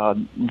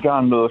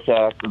John Lewis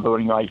Act, the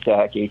Voting Rights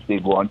Act,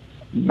 HB 1,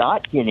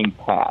 not getting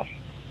passed,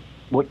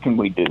 what can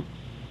we do?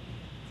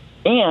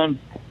 And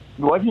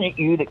wasn't it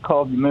you that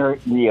called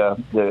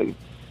the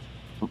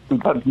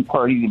Republican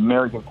Party the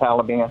American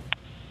Taliban?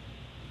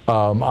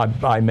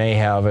 I may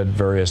have at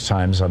various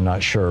times. I'm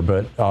not sure.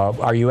 But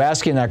are you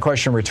asking that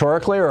question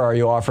rhetorically, or are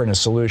you offering a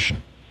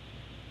solution?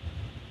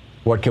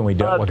 What can we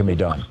do? What can be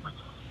done?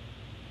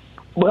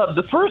 Well,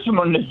 the first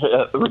one is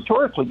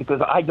rhetorically,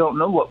 because I don't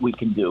know what we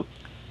can do.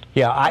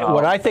 Yeah,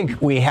 what I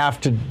think we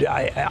have to,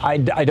 I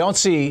don't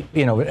see,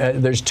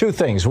 there's two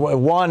things.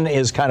 One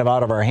is kind of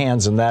out of our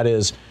hands, and that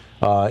is,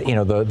 the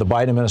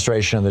Biden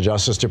administration and the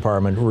Justice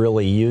Department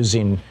really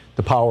using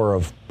the power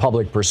of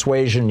public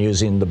persuasion,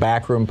 using the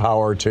backroom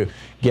power to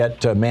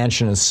get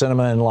Manchin and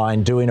Sinema in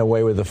line, doing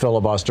away with the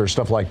filibuster,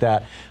 stuff like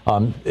that.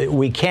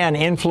 We can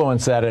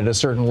influence that at a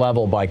certain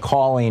level by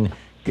calling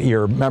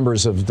your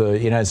members of the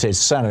United States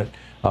Senate.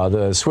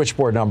 The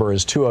switchboard number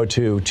is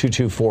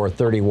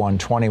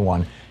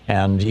 202-224-3121.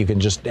 And you can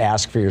just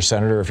ask for your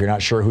senator. If you're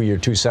not sure who your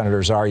two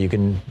senators are, you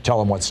can tell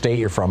them what state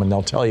you're from, and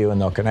they'll tell you,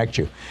 and they'll connect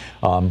you.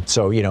 End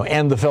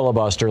the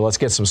filibuster. Let's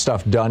get some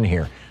stuff done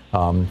here.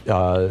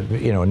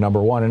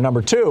 Number one. And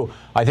number two,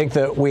 I think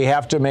that we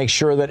have to make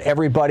sure that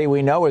everybody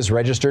we know is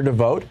registered to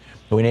vote.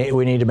 We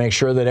need to make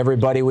sure that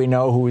everybody we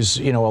know who's,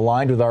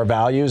 aligned with our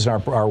values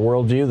and our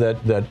worldview,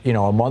 that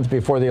a month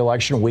before the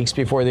election, weeks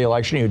before the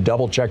election, you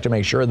double check to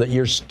make sure that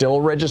you're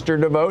still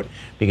registered to vote.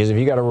 Because if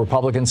you got a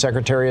Republican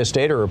Secretary of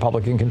State or a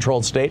Republican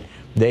controlled state,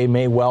 they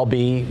may well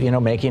be,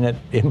 making it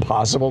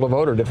impossible to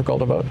vote or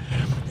difficult to vote.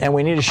 And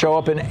we need to show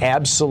up in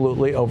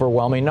absolutely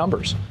overwhelming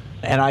numbers.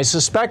 And I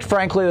suspect,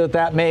 frankly,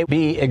 that may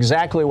be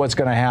exactly what's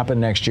going to happen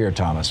next year,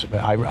 Thomas.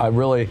 I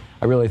really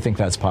think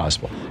that's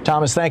possible.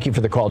 Thomas, thank you for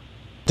the call.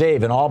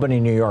 Dave in Albany,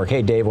 New York.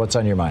 Hey, Dave, what's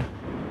on your mind?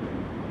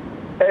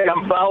 Hey,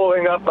 I'm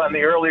following up on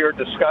the earlier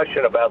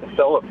discussion about the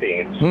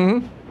Philippines.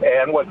 Mm-hmm.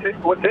 And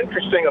what's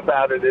interesting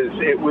about it is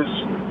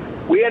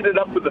we ended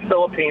up with the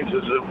Philippines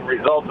as a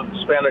result of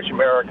the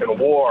Spanish-American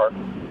War.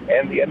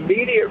 And the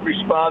immediate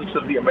response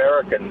of the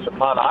Americans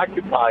upon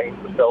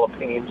occupying the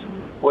Philippines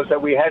was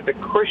that we had to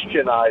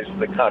Christianize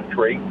the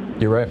country.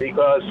 You're right.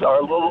 Because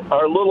our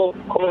little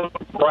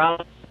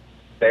brown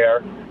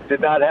there did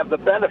not have the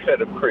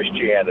benefit of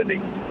Christianity.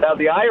 Now,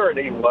 the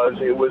irony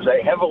was it was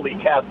a heavily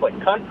Catholic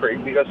country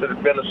because it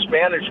had been a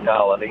Spanish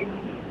colony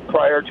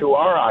prior to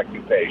our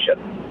occupation.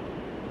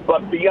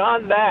 But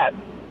beyond that,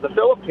 the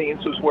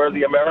Philippines was where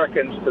the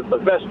Americans, to the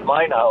best of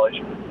my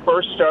knowledge,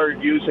 first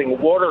started using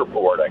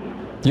waterboarding.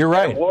 You're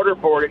right. And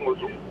waterboarding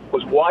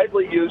was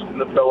widely used in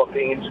the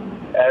Philippines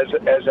as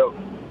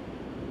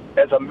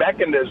a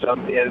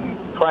mechanism in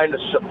trying to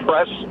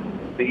suppress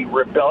the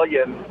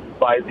rebellion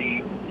by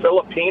the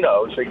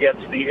Filipinos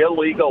against the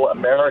illegal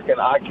American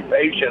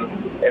occupation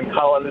and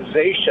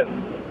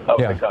colonization of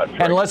the country.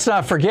 And let's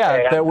not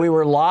forget that we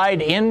were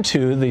lied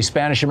into the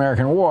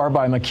Spanish-American War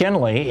by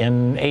McKinley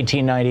in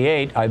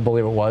 1898, I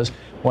believe it was,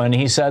 when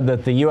he said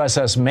that the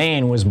USS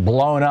Maine was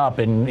blown up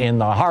in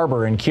the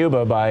harbor in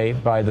Cuba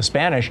by the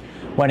Spanish,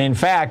 when in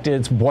fact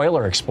its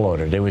boiler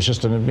exploded. It was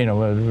just a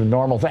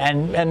normal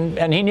thing,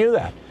 and he knew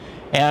that.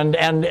 And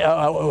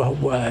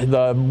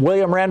the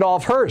William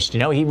Randolph Hearst,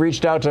 he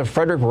reached out to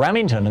Frederick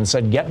Remington and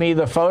said, "Get me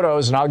the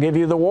photos, and I'll give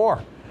you the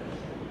war."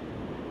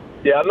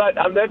 Yeah,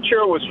 I'm not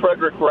sure it was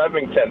Frederick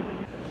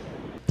Remington.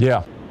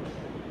 Yeah.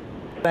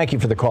 Thank you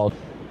for the call.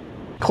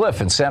 Cliff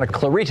in Santa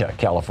Clarita,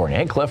 California.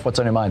 Hey, Cliff, what's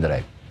on your mind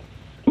today?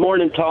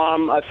 Morning,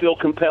 Tom. I feel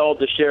compelled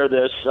to share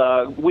this.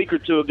 A week or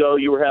two ago,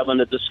 you were having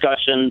a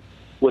discussion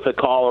with a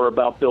caller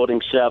about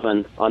Building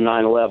 7 on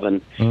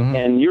 9/11,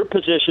 and your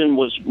position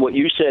was what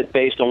you said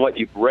based on what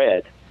you've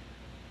read.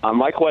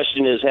 My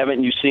question is,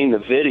 haven't you seen the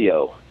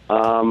video?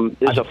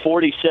 There's a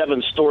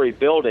 47-story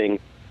building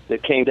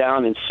that came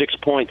down in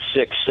 6.6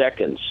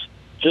 seconds,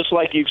 just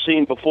like you've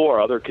seen before,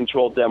 other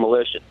controlled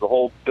demolitions. The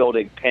whole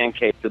building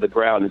pancaked to the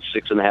ground in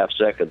 6.5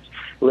 seconds.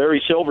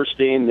 Larry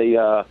Silverstein,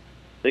 I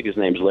think his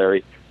name's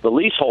Larry, the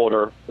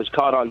leaseholder, was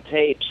caught on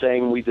tape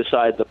saying we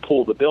decided to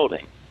pull the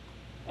building.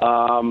 You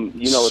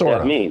know what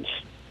that means?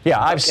 Yeah,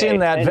 I've seen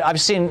that. I've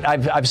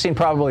seen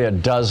probably a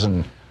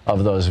dozen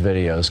of those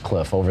videos,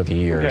 Cliff, over the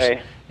years. Okay.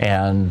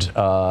 And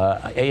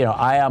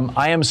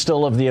I am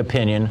still of the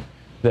opinion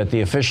that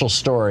the official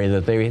story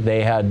that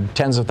they had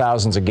tens of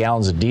thousands of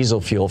gallons of diesel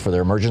fuel for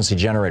their emergency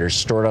generators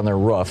stored on their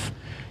roof,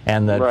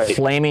 and that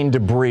flaming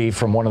debris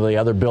from one of the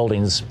other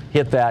buildings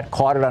hit that,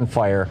 caught it on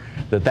fire,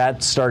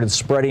 that started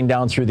spreading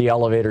down through the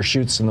elevator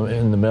chutes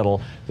in the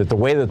middle, that the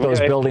way that those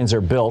buildings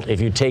are built,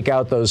 if you take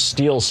out those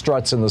steel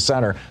struts in the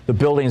center, the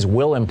buildings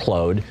will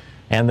implode,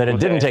 and that it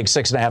didn't take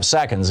 6.5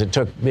 seconds. It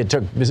took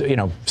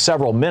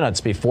several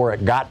minutes before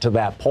it got to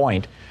that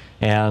point.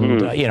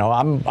 And,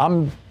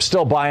 I'm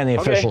still buying the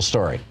official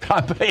story.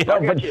 But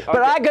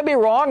I could be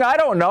wrong. I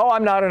don't know.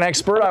 I'm not an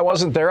expert. I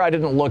wasn't there. I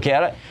didn't look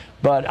at it.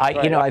 But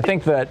I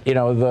think that,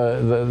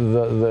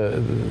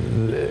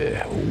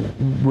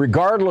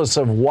 regardless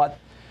of what,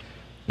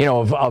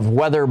 of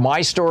whether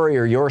my story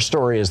or your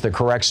story is the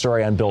correct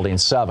story on Building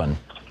 7,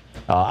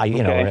 I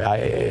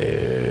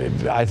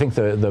think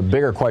the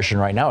bigger question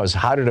right now is,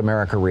 how did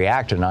America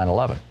react to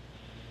 9/11?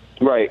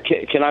 Right.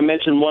 Can I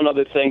mention one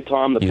other thing,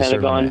 Tom? The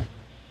Pentagon.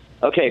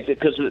 Okay,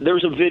 because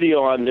there's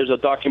a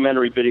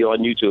documentary video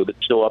on YouTube.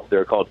 It's still up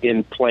there called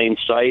In Plain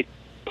Sight.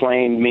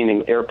 Plain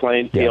meaning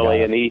airplane,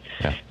 Plane.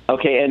 Yeah.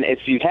 Okay, and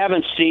if you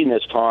haven't seen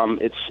this, Tom,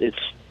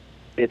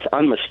 it's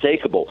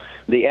unmistakable.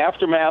 The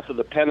aftermath of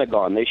the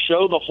Pentagon. They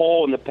show the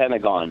hole in the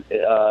Pentagon,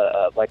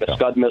 like a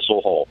Scud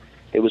missile hole.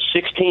 It was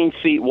 16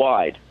 feet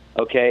wide.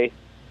 Okay,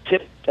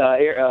 wingtip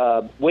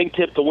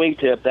to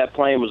wingtip, that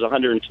plane was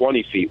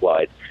 120 feet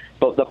wide.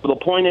 But the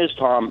point is,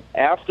 Tom,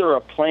 after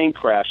a plane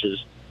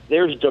crashes,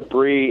 there's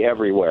debris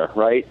everywhere,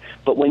 right?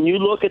 But when you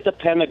look at the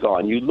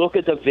Pentagon, you look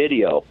at the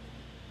video,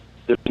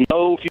 there's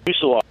no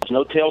fuselage,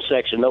 no tail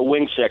section, no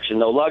wing section,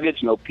 no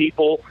luggage, no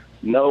people,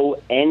 no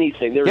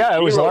anything. There's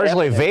it was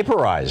largely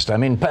vaporized. I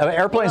mean,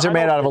 airplanes are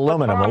made out of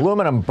aluminum.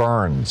 Aluminum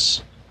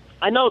burns.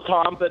 I know,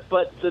 Tom, but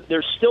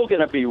there's still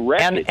going to be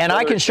wreckage. And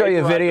I can show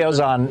you videos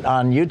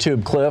on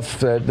YouTube, Cliff,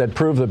 that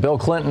prove that Bill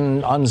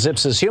Clinton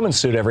unzips his human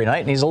suit every night,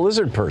 and he's a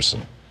lizard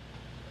person.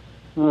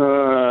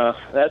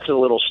 That's a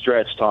little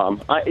stretch,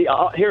 Tom.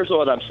 Here's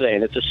what I'm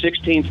saying. It's a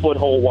 16-foot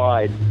hole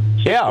wide.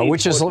 Yeah,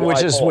 which is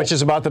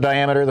about the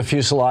diameter of the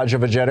fuselage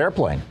of a jet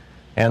airplane,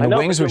 and the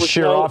wings would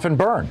shear off and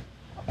burn.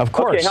 Of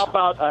course. Okay, how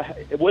about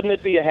wouldn't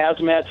it be a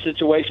hazmat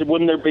situation?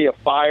 Wouldn't there be a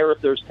fire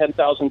if there's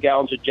 10,000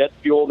 gallons of jet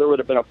fuel? There would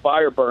have been a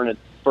fire burning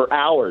for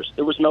hours.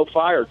 There was no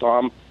fire,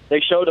 Tom. They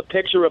showed a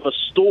picture of a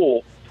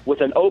stool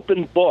with an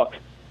open book.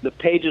 The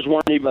pages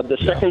weren't even the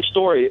second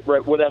story,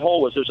 right where that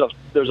hole was.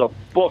 There's a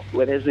book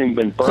that hasn't even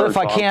been burned. Cliff,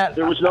 I can't.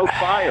 There was no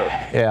fire.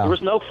 Yeah. There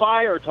was no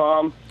fire,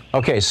 Tom.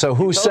 Okay, so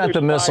who sent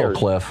the missile, fires.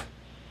 Cliff?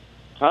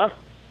 Huh?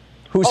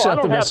 Who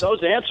sent the missile? I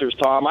don't have those answers,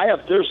 Tom.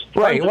 There's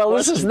right. Well,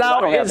 this is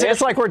now.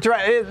 It's like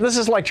this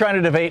is like trying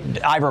to debate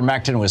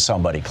ivermectin with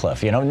somebody,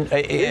 Cliff.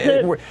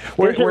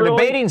 We're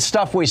debating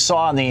stuff we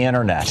saw on the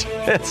internet.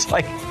 It's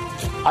like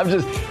I'm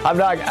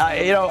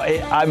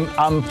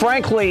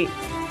frankly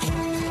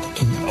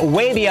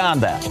way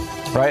beyond that,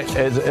 right?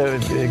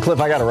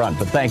 Cliff, I got to run,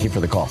 but thank you for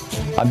the call.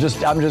 I'm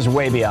just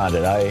way beyond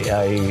it.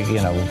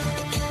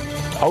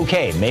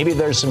 Okay, maybe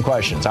there's some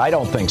questions. I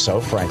don't think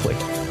so, frankly.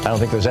 I don't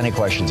think there's any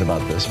questions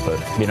about this, but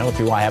if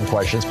you want to have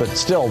questions, but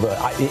still,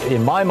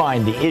 in my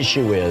mind, the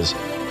issue is,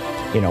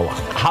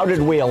 how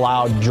did we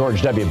allow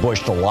George W.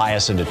 Bush to lie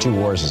us into 2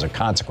 wars as a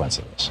consequence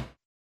of this?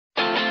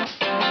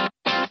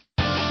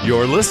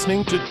 You're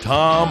listening to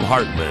Tom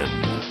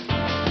Hartman.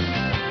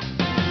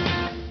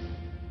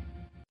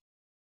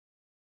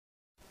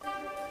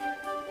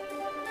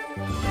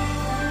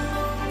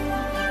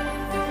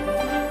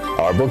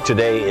 Our book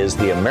today is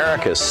The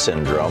America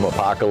Syndrome,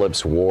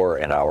 Apocalypse, War,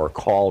 and Our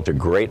Call to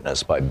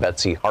Greatness by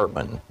Betsy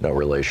Hartman, no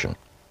relation.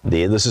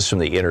 This is from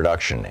the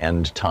introduction,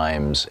 End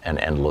Times and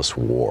Endless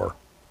War.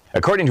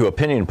 According to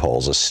opinion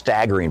polls, a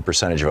staggering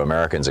percentage of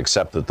Americans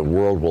accept that the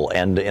world will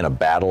end in a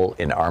battle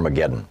in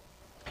Armageddon.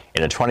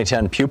 In a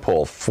 2010 Pew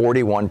poll,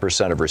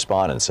 41% of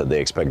respondents said they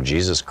expect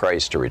Jesus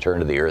Christ to return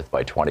to the earth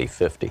by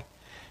 2050.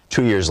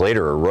 2 years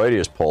later, a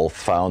Reuters poll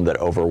found that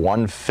over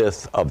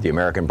 1/5 of the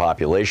American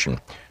population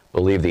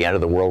believe the end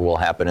of the world will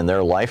happen in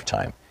their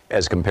lifetime,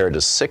 as compared to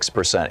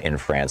 6% in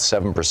France,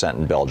 7%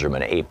 in Belgium,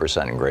 and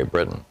 8% in Great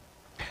Britain.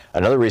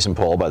 Another recent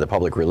poll by the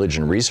Public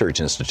Religion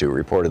Research Institute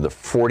reported that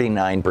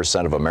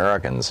 49% of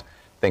Americans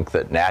think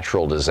that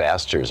natural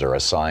disasters are a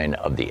sign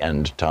of the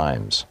end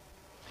times.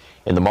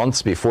 In the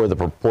months before the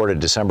purported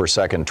December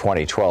 2nd,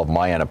 2012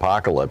 Mayan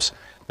apocalypse,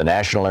 the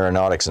National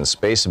Aeronautics and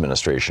Space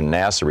Administration,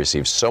 NASA,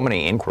 received so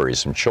many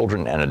inquiries from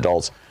children and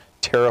adults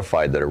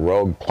terrified that a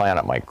rogue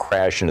planet might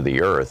crash into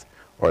the Earth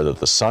or that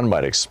the sun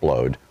might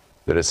explode,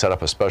 that it set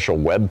up a special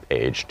web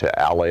page to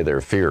allay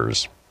their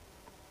fears.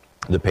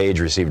 The page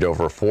received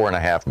over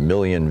 4.5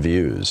 million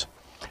views.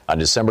 On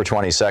December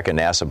 22nd,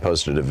 NASA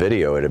posted a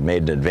video it had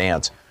made in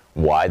advance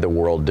why the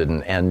world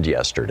didn't end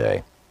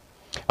yesterday.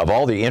 Of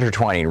all the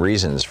intertwining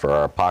reasons for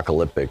our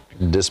apocalyptic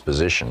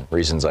disposition,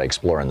 reasons I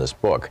explore in this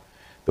book,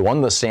 the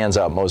one that stands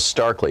out most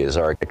starkly is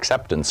our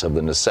acceptance of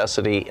the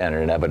necessity and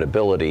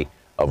inevitability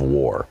of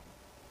war.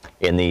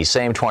 In the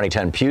same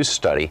 2010 Pew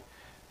study,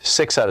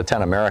 6 out of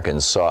 10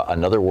 Americans saw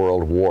another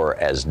world war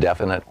as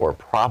definite or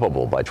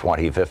probable by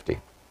 2050.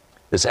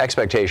 This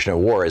expectation of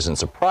war isn't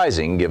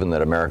surprising, given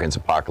that Americans'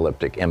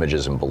 apocalyptic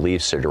images and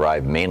beliefs are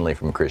derived mainly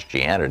from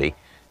Christianity,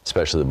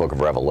 especially the book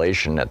of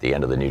Revelation at the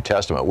end of the New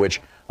Testament,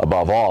 which,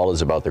 above all,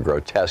 is about the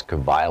grotesque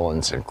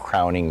violence and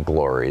crowning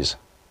glories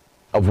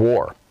of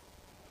war.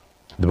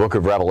 The book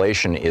of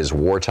Revelation is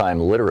wartime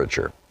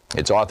literature.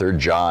 Its author,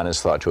 John,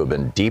 is thought to have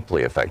been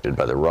deeply affected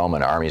by the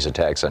Roman army's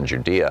attacks on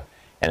Judea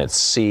and its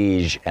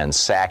siege and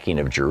sacking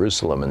of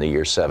Jerusalem in the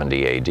year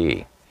 70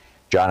 A.D.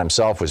 John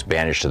himself was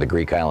banished to the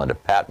Greek island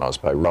of Patmos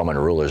by Roman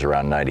rulers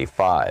around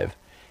 95.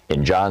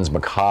 In John's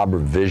macabre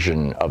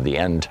vision of the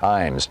end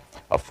times,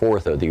 a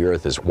fourth of the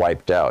earth is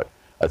wiped out,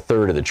 a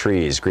third of the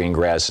trees, green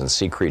grass, and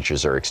sea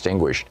creatures are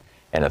extinguished,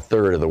 and a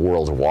third of the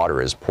world's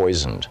water is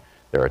poisoned.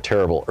 There are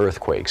terrible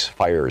earthquakes,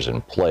 fires,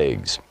 and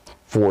plagues.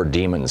 4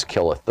 demons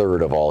kill a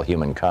third of all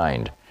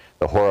humankind.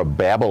 The whore of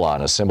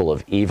Babylon, a symbol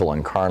of evil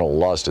and carnal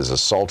lust, is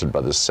assaulted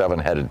by the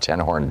 7-headed,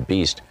 10-horned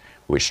beast,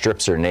 which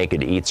strips her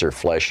naked, eats her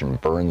flesh,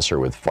 and burns her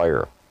with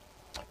fire.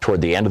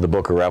 Toward the end of the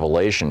book of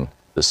Revelation,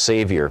 the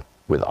Savior,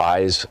 with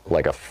eyes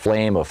like a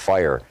flame of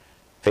fire,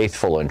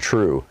 faithful and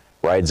true,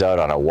 rides out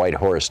on a white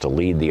horse to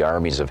lead the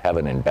armies of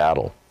heaven in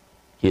battle.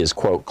 He is,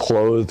 quote,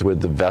 clothed with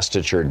the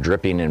vestiture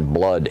dripping in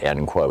blood,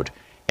 end quote,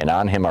 and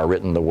on him are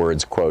written the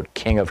words, quote,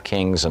 King of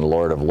Kings and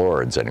Lord of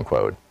Lords, end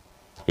quote.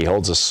 He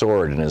holds a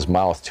sword in his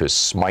mouth to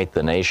smite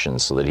the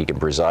nations so that he can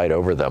preside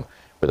over them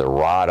with a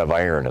rod of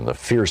iron and the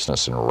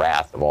fierceness and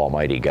wrath of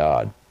Almighty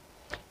God.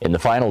 In the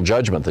final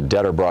judgment, the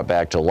dead are brought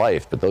back to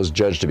life, but those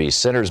judged to be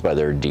sinners by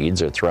their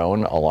deeds are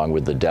thrown, along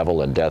with the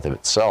devil and death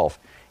itself,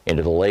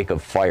 into the lake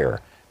of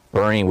fire,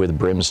 burning with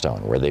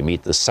brimstone, where they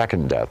meet the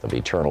second death of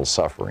eternal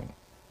suffering.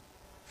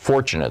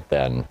 Fortunate,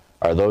 then,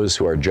 are those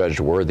who are judged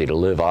worthy to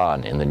live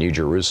on in the New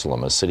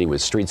Jerusalem, a city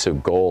with streets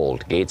of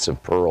gold, gates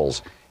of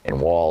pearls,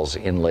 and walls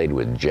inlaid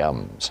with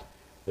gems.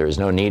 There is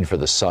no need for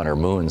the sun or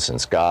moon,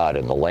 since God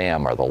and the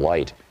Lamb are the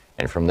light,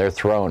 and from their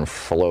throne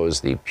flows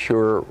the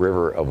pure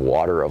river of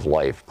water of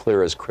life,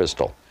 clear as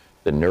crystal,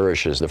 that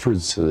nourishes the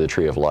fruits of the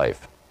tree of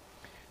life.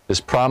 This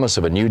promise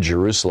of a new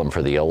Jerusalem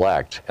for the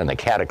elect and the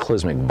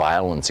cataclysmic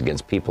violence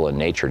against people and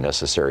nature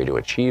necessary to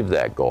achieve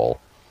that goal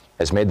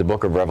has made the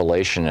book of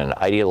Revelation an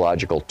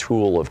ideological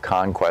tool of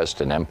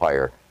conquest and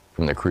empire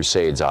from the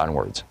Crusades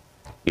onwards.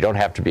 You don't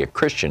have to be a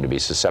Christian to be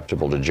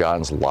susceptible to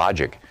John's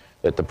logic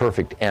that the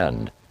perfect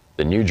end,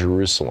 the New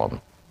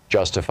Jerusalem,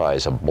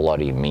 justifies a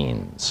bloody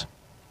means.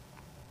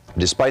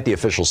 Despite the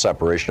official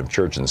separation of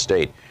church and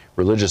state,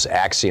 religious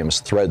axioms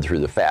thread through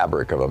the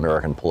fabric of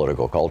American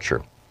political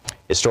culture.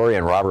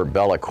 Historian Robert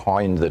Belloc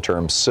coined the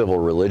term civil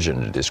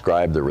religion to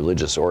describe the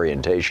religious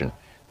orientation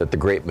that the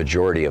great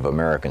majority of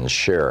Americans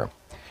share,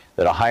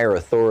 that a higher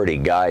authority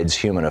guides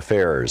human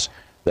affairs,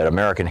 that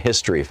American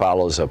history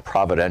follows a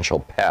providential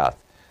path,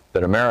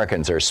 that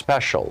Americans are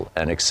special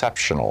and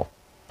exceptional,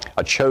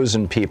 a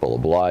chosen people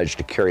obliged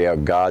to carry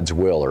out God's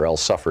will or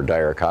else suffer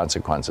dire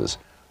consequences,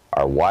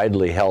 are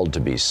widely held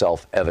to be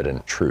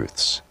self-evident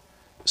truths.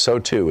 So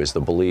too is the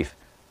belief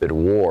that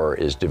war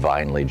is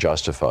divinely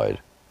justified.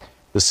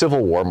 The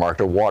Civil War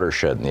marked a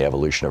watershed in the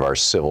evolution of our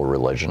civil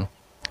religion,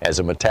 as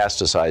it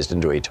metastasized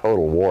into a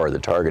total war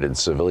that targeted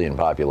civilian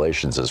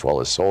populations as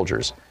well as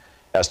soldiers.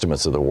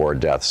 Estimates of the war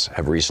deaths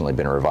have recently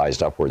been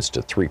revised upwards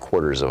to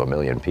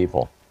 750,000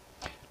 people.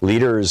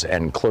 Leaders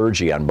and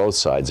clergy on both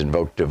sides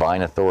invoked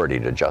divine authority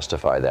to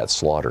justify that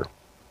slaughter.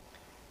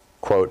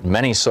 Quote,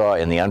 many saw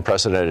in the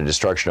unprecedented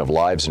destruction of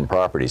lives and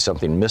property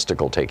something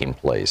mystical taking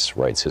place,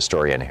 writes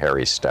historian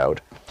Harry Stout,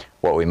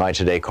 what we might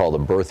today call the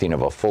birthing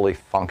of a fully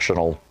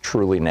functional,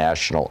 truly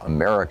national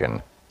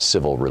American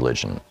civil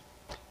religion.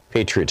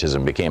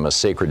 Patriotism became a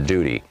sacred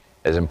duty,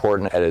 as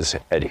important as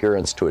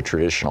adherence to a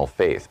traditional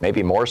faith,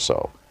 maybe more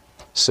so.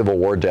 Civil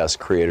War deaths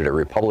created a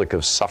republic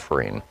of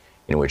suffering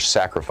in which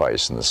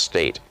sacrifice and the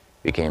state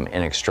became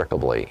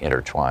inextricably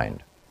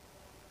intertwined.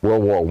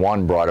 World War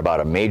I brought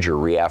about a major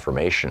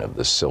reaffirmation of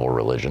this civil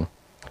religion.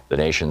 The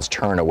nation's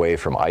turn away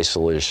from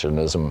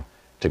isolationism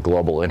to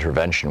global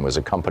intervention was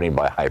accompanied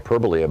by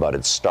hyperbole about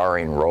its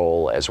starring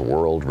role as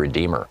world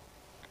redeemer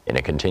in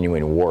a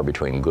continuing war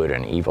between good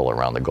and evil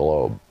around the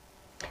globe.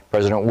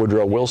 President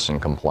Woodrow Wilson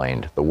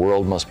complained, "The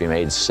world must be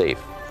made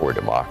safe for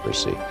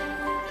democracy."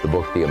 The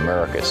book, The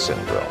America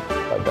Syndrome,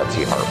 by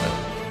Betsy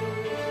Hartman.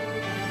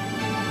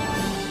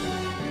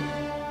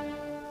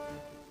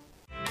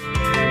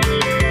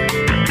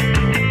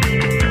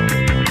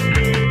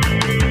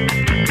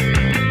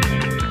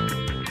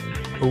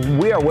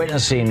 We are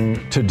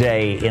witnessing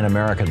today in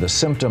America the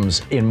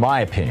symptoms, in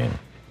my opinion,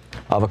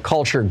 of a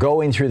culture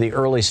going through the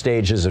early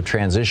stages of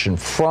transition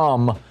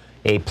from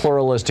a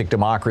pluralistic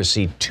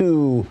democracy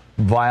to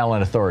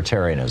violent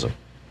authoritarianism.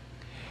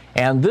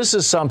 And this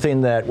is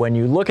something that, when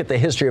you look at the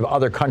history of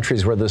other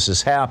countries where this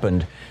has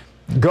happened,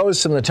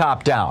 goes from the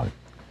top down.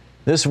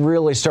 This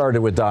really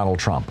started with Donald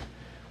Trump,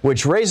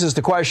 which raises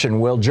the question,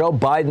 will Joe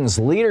Biden's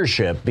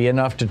leadership be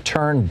enough to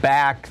turn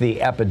back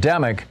the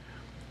epidemic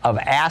of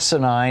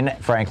asinine,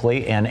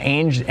 frankly,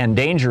 and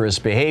dangerous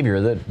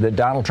behavior that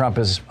Donald Trump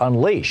has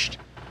unleashed?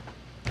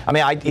 I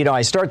mean,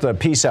 I start the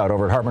piece out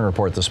over at Hartman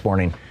Report this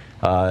morning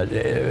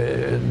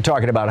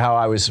talking about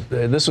how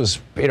this was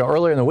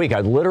earlier in the week. I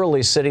was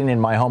literally sitting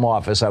in my home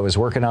office. I was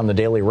working on the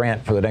daily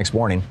rant for the next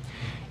morning.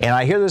 And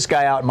I hear this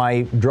guy out in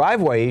my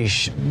driveway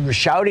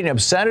shouting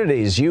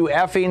obscenities, "You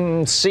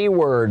effing C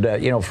word,"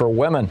 for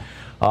women.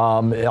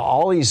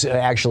 All these,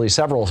 actually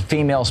several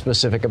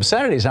female-specific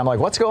obscenities. I'm like,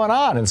 what's going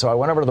on? And so I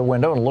went over to the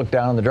window and looked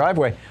down in the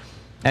driveway.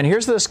 And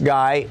here's this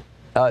guy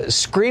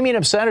screaming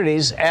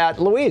obscenities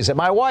at Louise, at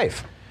my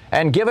wife,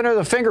 and giving her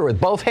the finger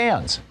with both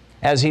hands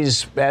as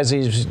he's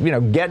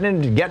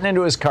getting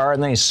into his car,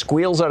 and then he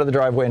squeals out of the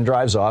driveway and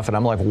drives off. And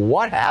I'm like,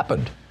 what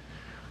happened?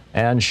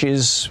 And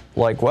she's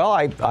like, well,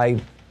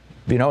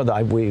 we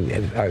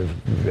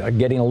are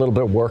getting a little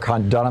bit of work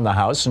done on the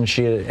house, and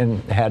she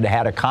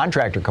had a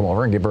contractor come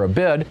over and give her a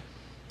bid.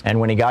 And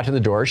when he got to the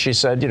door, she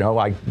said,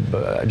 I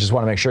just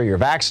want to make sure you're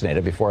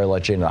vaccinated before I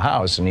let you into the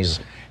house. And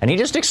he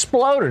just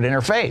exploded in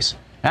her face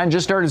and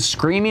just started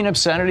screaming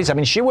obscenities. I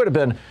mean, she would have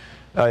been.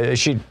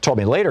 She told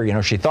me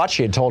later, she thought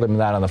she had told him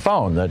that on the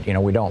phone, that,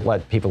 we don't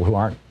let people who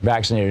aren't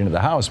vaccinated into the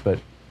house. But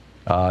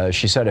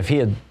she said if he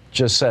had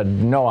just said,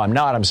 no, I'm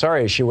not, I'm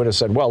sorry, she would have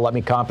said, well, let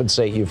me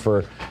compensate you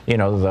for,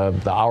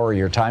 the hour of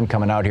your time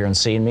coming out here and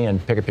seeing me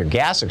and pick up your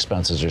gas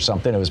expenses or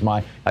something.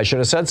 I should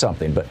have said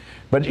something.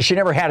 But she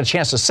never had a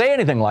chance to say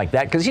anything like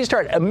that, because he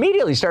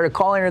immediately started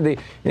calling her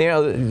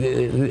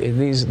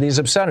these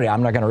obscenity.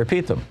 I'm not going to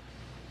repeat them.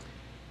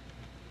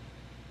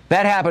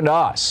 That happened to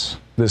us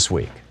this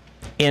week.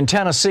 In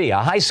Tennessee, a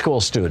high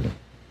school student,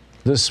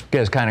 this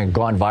has kind of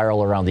gone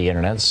viral around the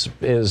internet,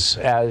 is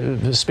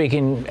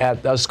speaking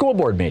at a school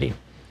board meeting.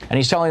 And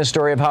he's telling a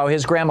story of how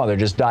his grandmother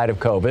just died of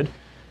COVID,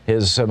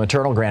 his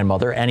maternal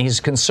grandmother, and he's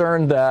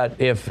concerned that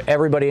if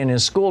everybody in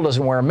his school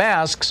doesn't wear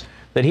masks,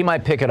 that he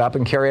might pick it up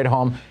and carry it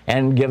home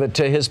and give it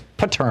to his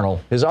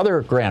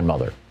other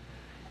grandmother.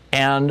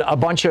 And a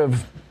bunch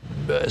of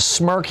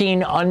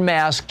smirking,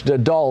 unmasked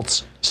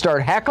adults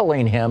start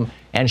heckling him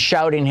and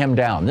shouting him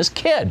down. This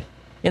kid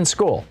in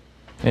school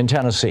in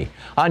Tennessee.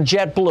 On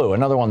JetBlue,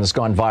 another one that's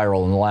gone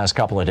viral in the last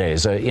couple of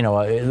days.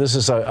 This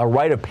is a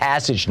rite of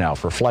passage now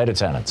for flight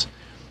attendants.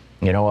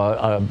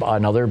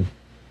 Another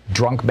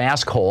drunk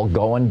mask hole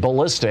going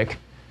ballistic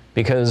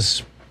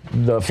because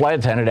the flight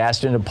attendant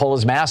asked him to pull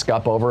his mask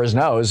up over his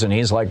nose, and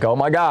he's like, oh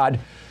my God.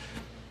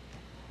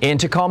 In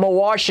Tacoma,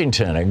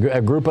 Washington,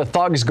 a group of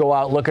thugs go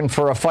out looking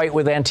for a fight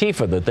with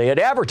Antifa that they had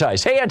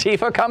advertised. Hey,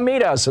 Antifa, come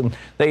meet us. And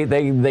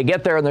they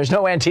get there and there's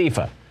no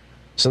Antifa.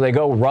 So they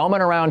go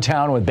roaming around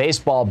town with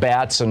baseball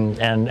bats and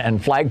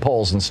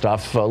flagpoles and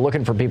stuff,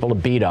 looking for people to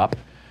beat up.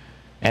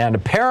 And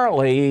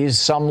apparently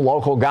some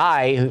local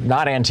guy,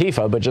 not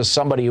Antifa, but just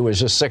somebody who was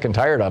just sick and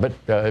tired of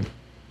it,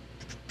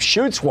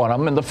 shoots one of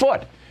them in the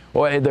foot.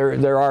 Well,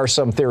 there are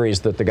some theories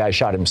that the guy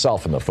shot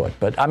himself in the foot.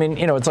 But, I mean,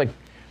 it's like,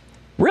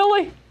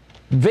 really?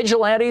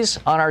 Vigilantes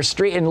on our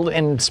street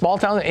in small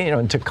town,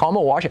 in Tacoma,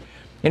 Washington?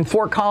 In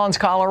Fort Collins,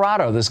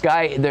 Colorado, this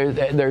guy,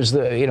 there's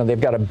they've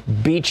got a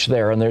beach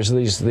there, and there's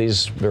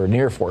they're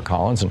near Fort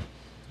Collins,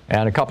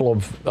 and a couple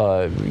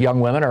of young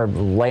women are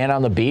laying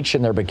on the beach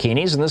in their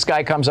bikinis, and this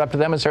guy comes up to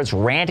them and starts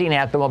ranting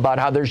at them about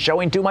how they're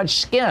showing too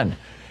much skin,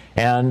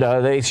 and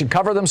they should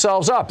cover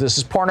themselves up. This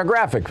is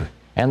pornographic.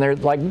 And they're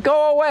like,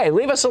 go away,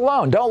 leave us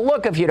alone, don't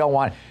look if you don't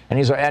want. And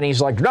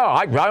he's like, no,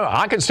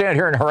 I can stand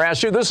here and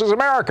harass you. This is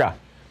America.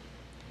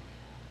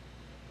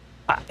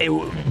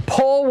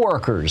 Poll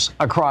workers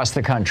across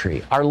the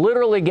country are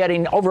literally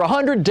getting over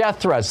 100 death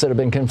threats that have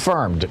been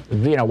confirmed,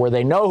 where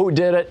they know who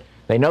did it,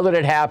 they know that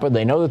it happened,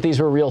 they know that these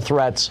were real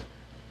threats.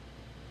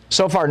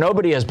 So far,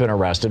 nobody has been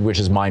arrested, which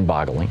is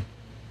mind-boggling.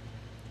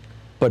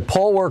 But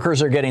poll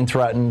workers are getting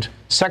threatened,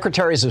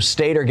 secretaries of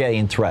state are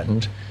getting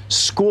threatened,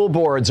 school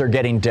boards are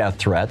getting death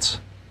threats.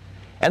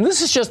 And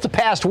this is just the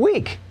past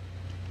week.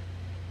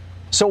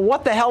 So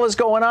what the hell is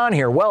going on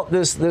here? Well,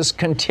 this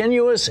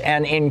continuous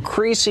and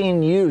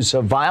increasing use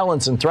of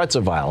violence and threats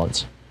of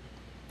violence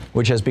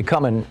which has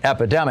become an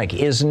epidemic,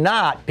 is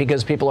not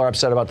because people are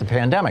upset about the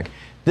pandemic.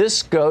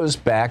 This goes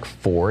back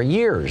 4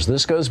 years.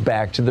 This goes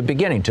back to the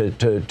beginning,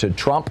 to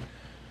Trump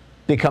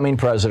becoming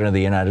president of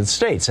the United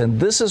States. And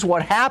this is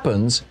what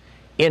happens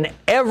in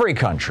every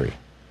country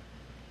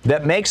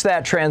that makes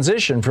that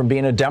transition from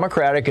being a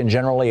democratic and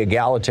generally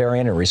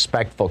egalitarian and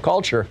respectful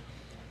culture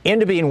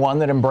into being one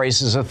that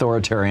embraces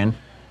authoritarian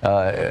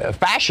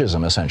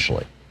fascism,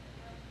 essentially.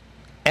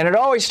 And it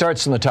always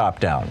starts from the top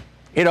down.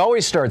 It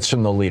always starts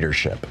from the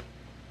leadership.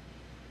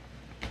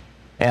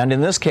 And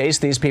in this case,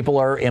 these people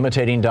are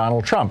imitating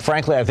Donald Trump.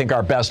 Frankly, I think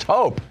our best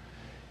hope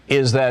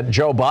is that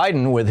Joe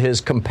Biden, with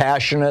his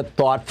compassionate,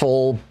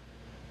 thoughtful,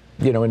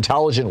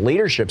 intelligent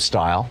leadership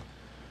style,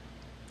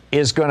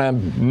 is going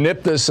to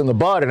nip this in the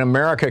bud and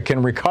America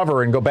can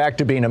recover and go back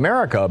to being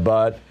America.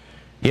 But,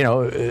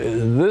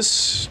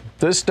 this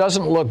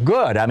doesn't look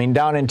good. I mean,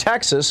 down in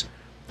Texas,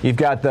 you've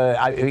got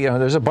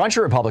there's a bunch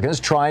of Republicans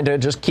trying to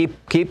just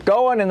keep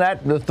going in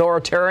that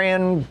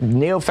authoritarian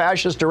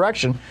neo-fascist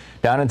direction.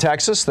 Down in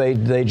Texas,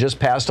 they just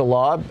passed a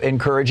law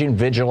encouraging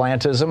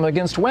vigilantism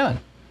against women.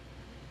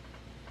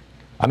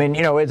 I mean,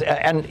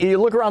 and you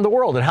look around the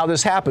world at how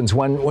this happens.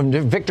 When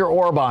Viktor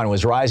Orban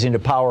was rising to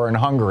power in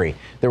Hungary,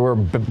 there were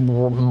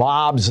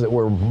mobs that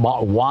were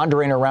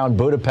wandering around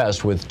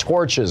Budapest with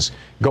torches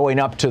going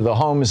up to the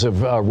homes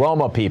of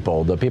Roma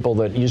people, the people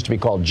that used to be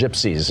called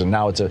gypsies, and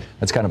now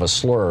it's kind of a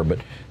slur, but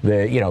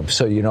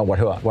so you know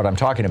what I'm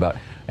talking about.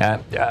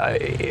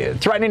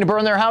 Threatening to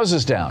burn their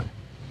houses down.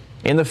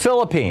 In the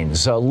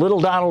Philippines,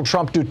 little Donald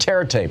Trump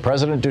Duterte,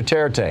 President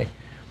Duterte,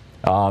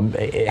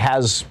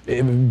 has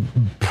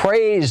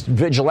praised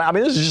vigilantes. I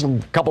mean, this is just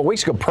a couple of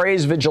weeks ago.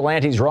 Praised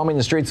vigilantes roaming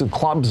the streets with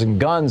clubs and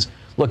guns,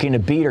 looking to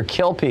beat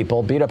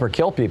up or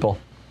kill people.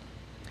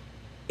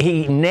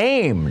 He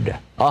named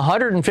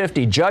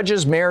 150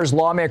 judges, mayors,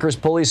 lawmakers,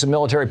 police, and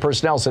military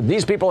personnel. Said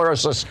these people are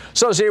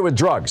associated with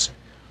drugs.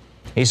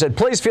 He said,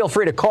 please feel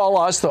free to call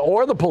us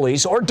or the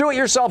police, or do it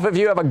yourself if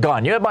you have a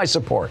gun. You have my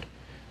support.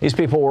 These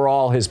people were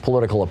all his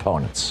political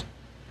opponents.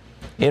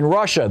 In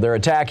Russia, they're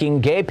attacking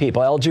gay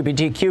people,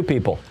 LGBTQ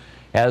people,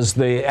 as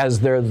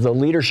the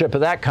leadership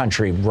of that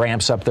country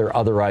ramps up their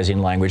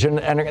otherizing language.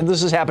 And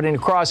this is happening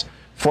across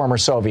former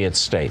Soviet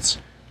states,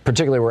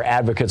 particularly where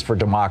advocates for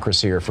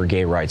democracy or for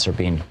gay rights are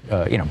being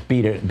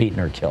beaten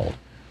or killed.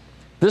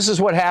 This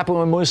is what happened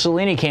when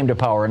Mussolini came to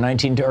power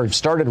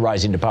started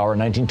rising to power in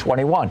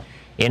 1921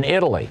 in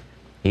Italy.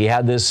 He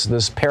had this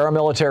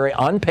paramilitary,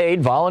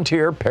 unpaid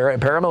volunteer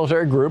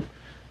paramilitary group.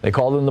 They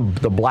called them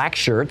the Black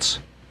Shirts.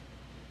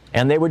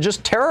 And they would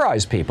just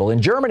terrorize people.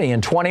 In Germany in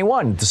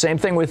 21, the same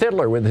thing with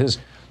Hitler, with his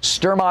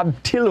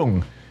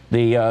Sturmabteilung,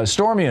 the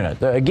storm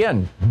unit.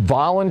 Again,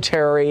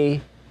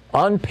 voluntary,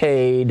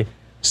 unpaid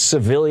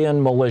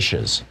civilian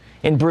militias.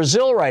 In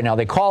Brazil right now,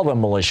 they call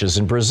them militias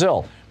in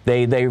Brazil.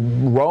 They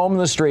roam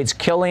the streets,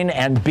 killing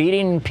and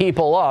beating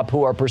people up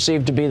who are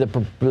perceived to be the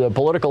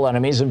political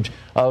enemies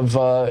of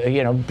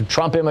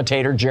Trump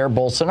imitator Jair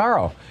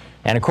Bolsonaro.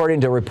 And according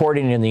to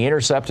reporting in The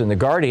Intercept and The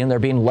Guardian, they're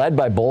being led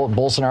by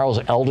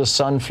Bolsonaro's eldest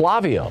son,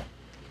 Flavio.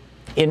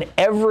 In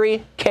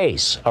every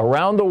case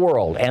around the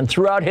world and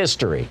throughout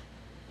history,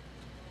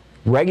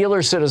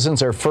 regular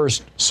citizens are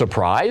first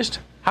surprised.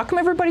 How come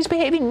everybody's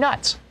behaving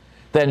nuts?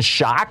 Then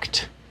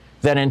shocked,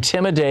 then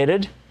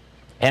intimidated,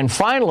 and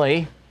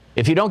finally,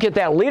 if you don't get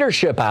that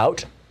leadership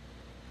out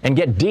and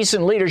get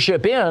decent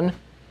leadership in,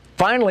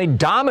 finally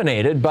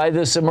dominated by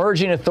this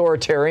emerging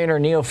authoritarian or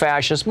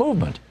neo-fascist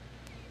movement.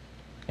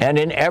 And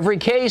in every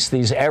case,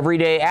 these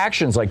everyday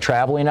actions like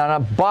traveling on a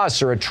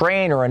bus or a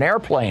train or an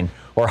airplane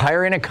or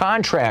hiring a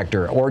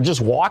contractor or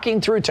just walking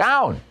through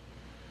town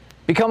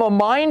become a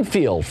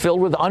minefield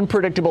filled with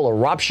unpredictable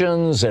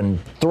eruptions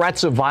and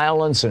threats of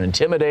violence and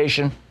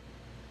intimidation.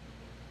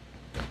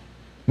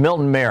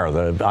 Milton Mayer,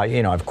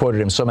 I've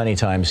quoted him so many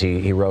times,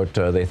 he wrote,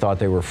 they thought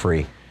they were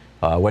free.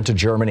 Went to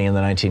Germany in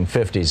the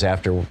 1950s,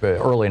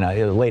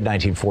 late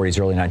 1940s,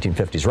 early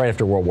 1950s, right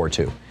after World War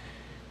II.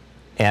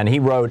 And he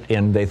wrote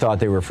in They Thought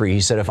They Were Free,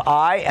 he said, if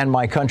I and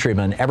my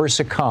countrymen ever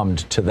succumbed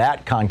to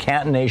that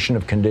concatenation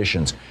of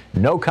conditions,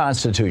 no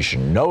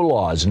constitution, no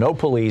laws, no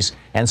police,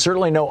 and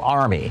certainly no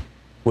army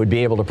would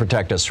be able to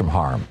protect us from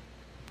harm.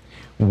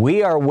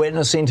 We are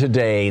witnessing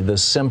today the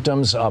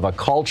symptoms of a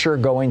culture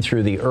going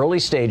through the early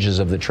stages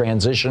of the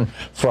transition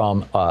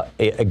from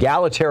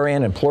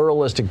egalitarian and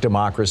pluralistic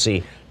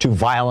democracy to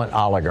violent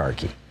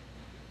oligarchy.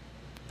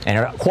 And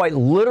it quite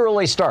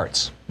literally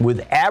starts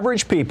with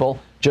average people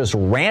just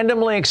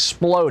randomly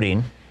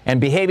exploding and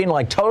behaving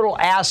like total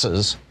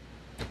asses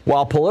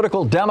while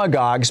political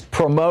demagogues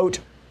promote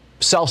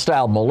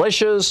self-styled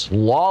militias,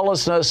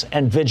 lawlessness,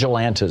 and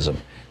vigilantism.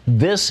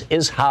 This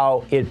is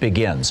how it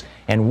begins.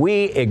 And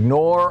we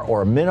ignore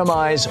or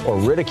minimize or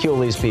ridicule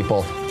these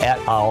people at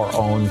our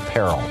own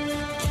peril.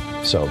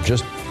 So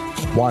just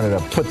wanted to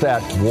put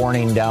that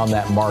warning down,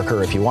 that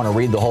marker. If you want to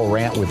read the whole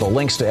rant with the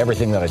links to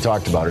everything that I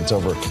talked about, it's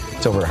over at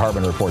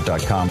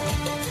HartmanReport.com.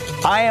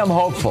 I am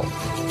hopeful.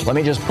 Let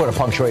me just put a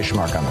punctuation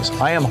mark on this.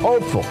 I am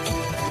hopeful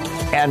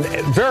and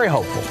very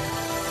hopeful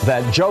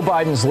that Joe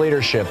Biden's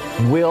leadership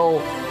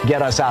will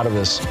get us out of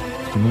this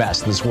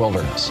mess, this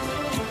wilderness.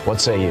 What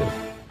say you?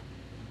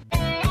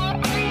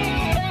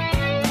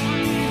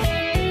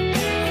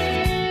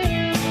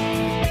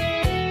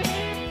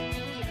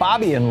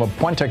 Bobby in La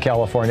Puente,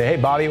 California. Hey,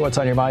 Bobby, what's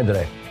on your mind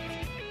today?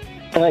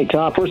 Hi,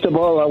 Tom. First of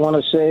all, I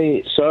want to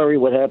say sorry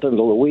what happened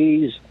to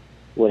Louise.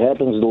 What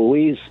happens to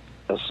Louise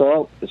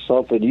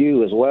assaulted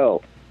you as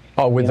well.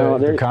 Oh, with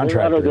the contractor.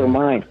 They're out of their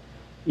mind.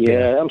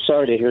 Yeah, I'm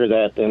sorry to hear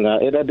that. And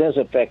it does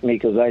affect me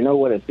because I know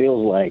what it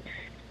feels like.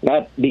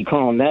 Not be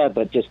calling that,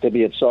 but just to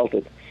be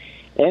assaulted.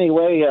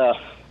 Anyway,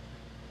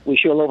 we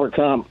shall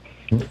overcome.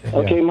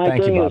 Okay, my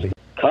thing is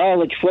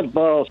college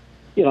football.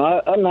 You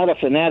know, I'm not a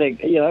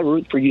fanatic. You know, I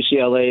root for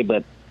UCLA,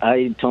 but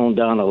I toned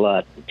down a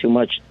lot. Too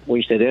much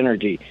wasted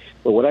energy.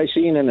 But what I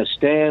seen in the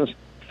stands,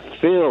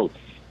 filled,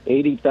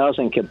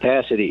 80,000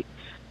 capacity.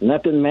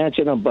 Nothing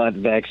mentioned about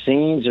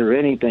vaccines or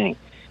anything.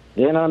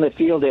 Then on the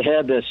field, they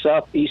had the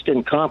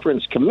Southeastern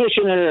Conference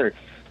commissioner.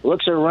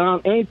 Looks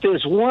around, ain't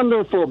this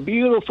wonderful,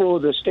 beautiful?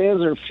 The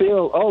stands are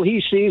filled. All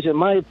he sees, in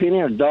my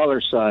opinion, are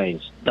dollar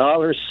signs.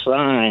 Dollar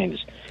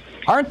signs.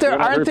 I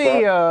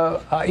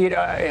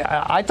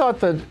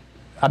thought that.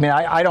 I mean,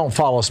 I don't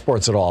follow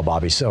sports at all,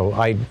 Bobby, so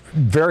I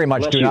very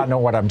much do not know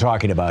what I'm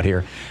talking about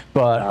here.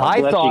 But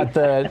I thought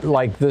that,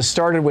 like, this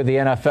started with the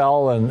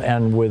NFL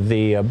and with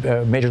the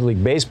Major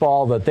League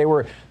Baseball, that they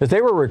were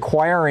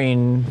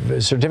requiring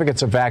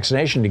certificates of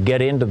vaccination to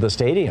get into the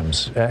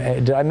stadiums.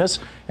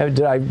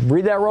 Did I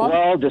read that wrong?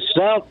 Well,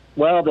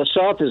 the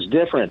South is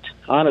different.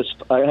 Honest,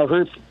 I have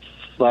heard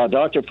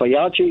Dr.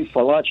 Fauci.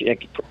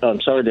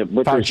 I'm sorry to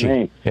butcher his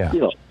name. Yeah. You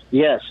know,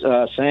 yes,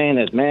 saying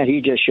that, man,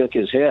 he just shook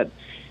his head.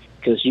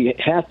 Because you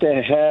have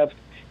to have,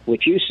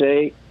 what you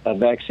say, a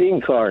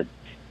vaccine card.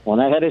 When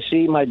I had to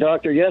see my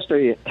doctor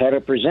yesterday, I had to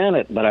present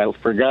it, but I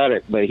forgot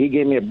it. But he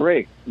gave me a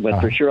break.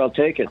 But for sure, I'll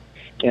take it.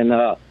 And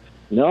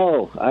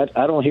no,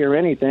 I don't hear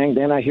anything.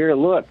 Then I hear,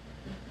 look,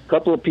 a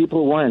couple of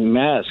people wearing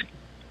masks.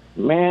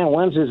 Man,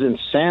 when's this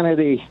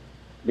insanity?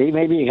 They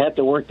maybe have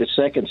to work the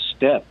second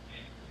step.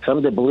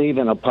 Come to believe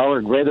in a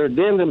power greater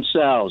than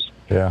themselves.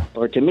 Yeah.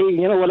 Or to me,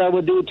 you know what I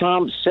would do,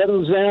 Tom?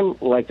 Sentence them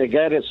like the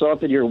guy that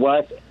assaulted your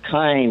wife.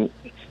 Kind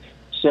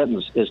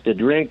sentence is to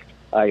drink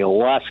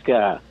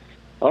ayahuasca.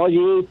 All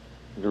you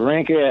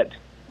drink it.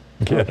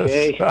 Yes.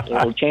 Okay,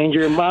 it'll change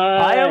your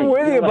mind. I am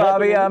with you,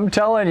 Bobby. I'm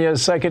telling you,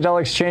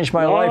 psychedelics changed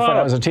my life when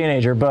I was a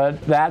teenager.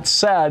 But that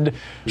said,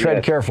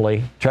 tread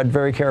carefully. Tread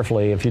very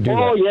carefully if you do that.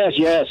 Oh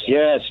yes.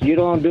 You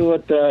don't do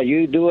it.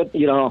 You do it.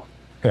 You know.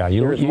 Yeah,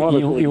 you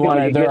want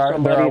to. There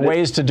are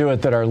ways to do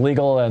it that are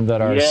legal and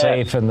that are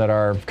safe and that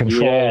are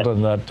controlled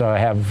and that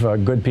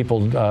have good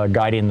people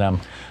guiding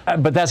them.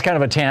 But that's kind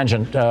of a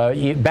tangent.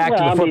 Back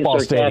to the football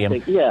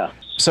stadium. Yeah.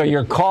 So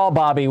your call,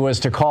 Bobby, was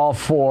to call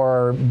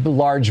for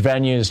large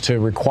venues to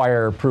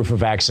require proof of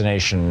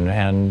vaccination.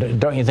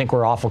 And don't you think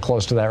we're awful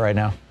close to that right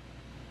now?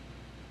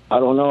 I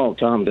don't know,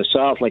 Tom. The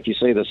South, like you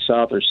say, the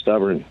South are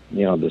stubborn.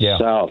 You know, the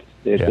South.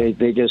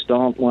 They just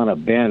don't want to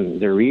bend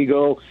their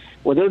ego.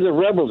 Well, they're the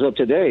rebels of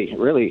today,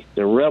 really.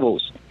 They're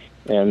rebels.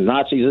 And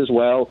Nazis as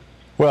well.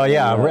 Well,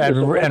 yeah,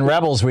 and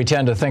rebels we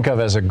tend to think of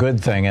as a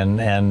good thing,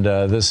 and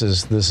this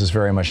is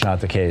very much not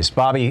the case.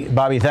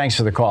 Bobby, thanks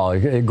for the call.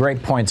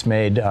 Great points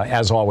made,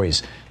 as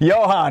always.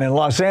 Johan in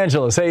Los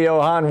Angeles. Hey,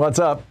 Johan, what's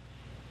up?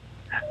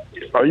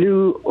 Are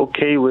you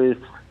okay with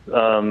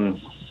the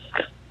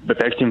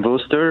vaccine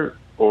booster,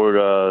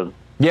 or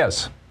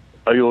yes?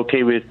 Are you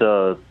okay with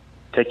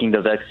taking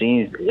the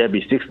vaccine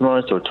every 6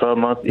 months or 12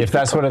 months? If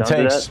that's what it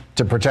takes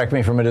to protect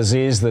me from a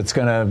disease that's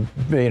going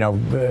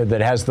to, that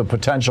has the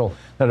potential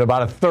that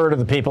about a third of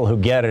the people who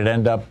get it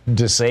end up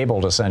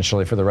disabled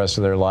essentially for the rest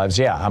of their lives,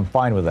 yeah, I'm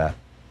fine with that.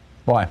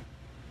 Why?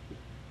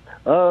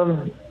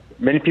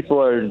 Many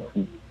people are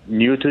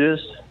new to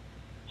this,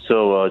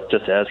 so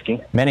just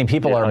asking. Many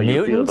people are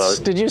mutants,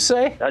 did you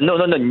say? No,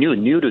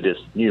 new to this,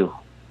 new.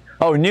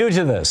 Oh, new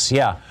to this,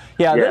 yeah.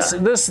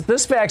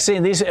 This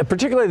vaccine,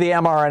 particularly the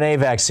mRNA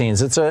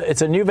vaccines, it's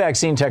a new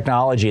vaccine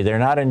technology. They're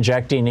not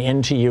injecting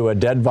into you a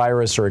dead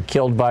virus or a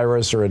killed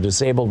virus or a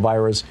disabled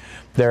virus.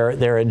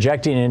 They're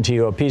injecting into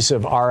you a piece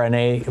of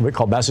RNA, we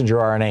call messenger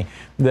RNA,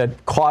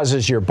 that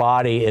causes your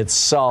body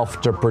itself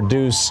to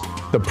produce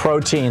the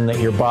protein that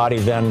your body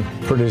then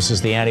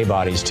produces the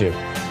antibodies to.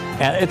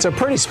 And it's a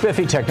pretty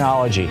spiffy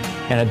technology,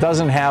 and it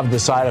doesn't have the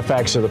side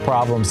effects or the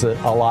problems that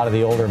a lot of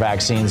the older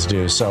vaccines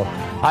do. So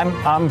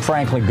I'm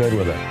frankly good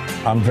with it.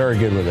 I'm very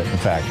good with it, in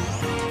fact.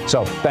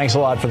 So thanks a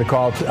lot for the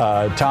call.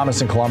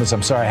 Thomas in Columbus,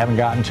 I'm sorry I haven't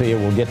gotten to you.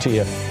 We'll get to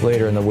you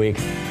later in the week,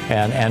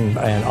 and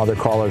other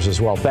callers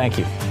as well. Thank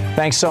you.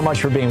 Thanks so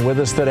much for being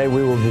with us today.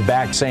 We will be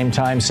back same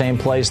time, same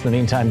place. In the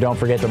meantime, don't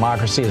forget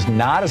democracy is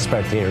not a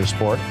spectator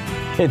sport.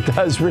 It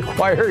does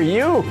require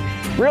you,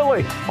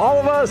 really, all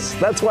of us.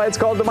 That's why it's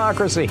called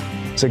democracy.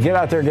 So get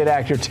out there, get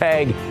active,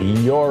 tag,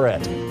 you're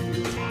it.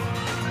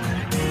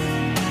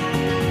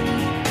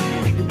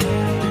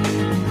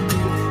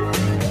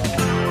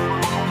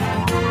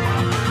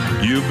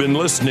 You've been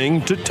listening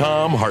to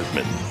Thom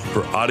Hartmann.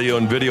 For audio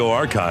and video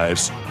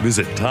archives,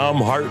 visit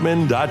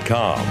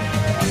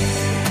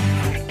thomhartmann.com.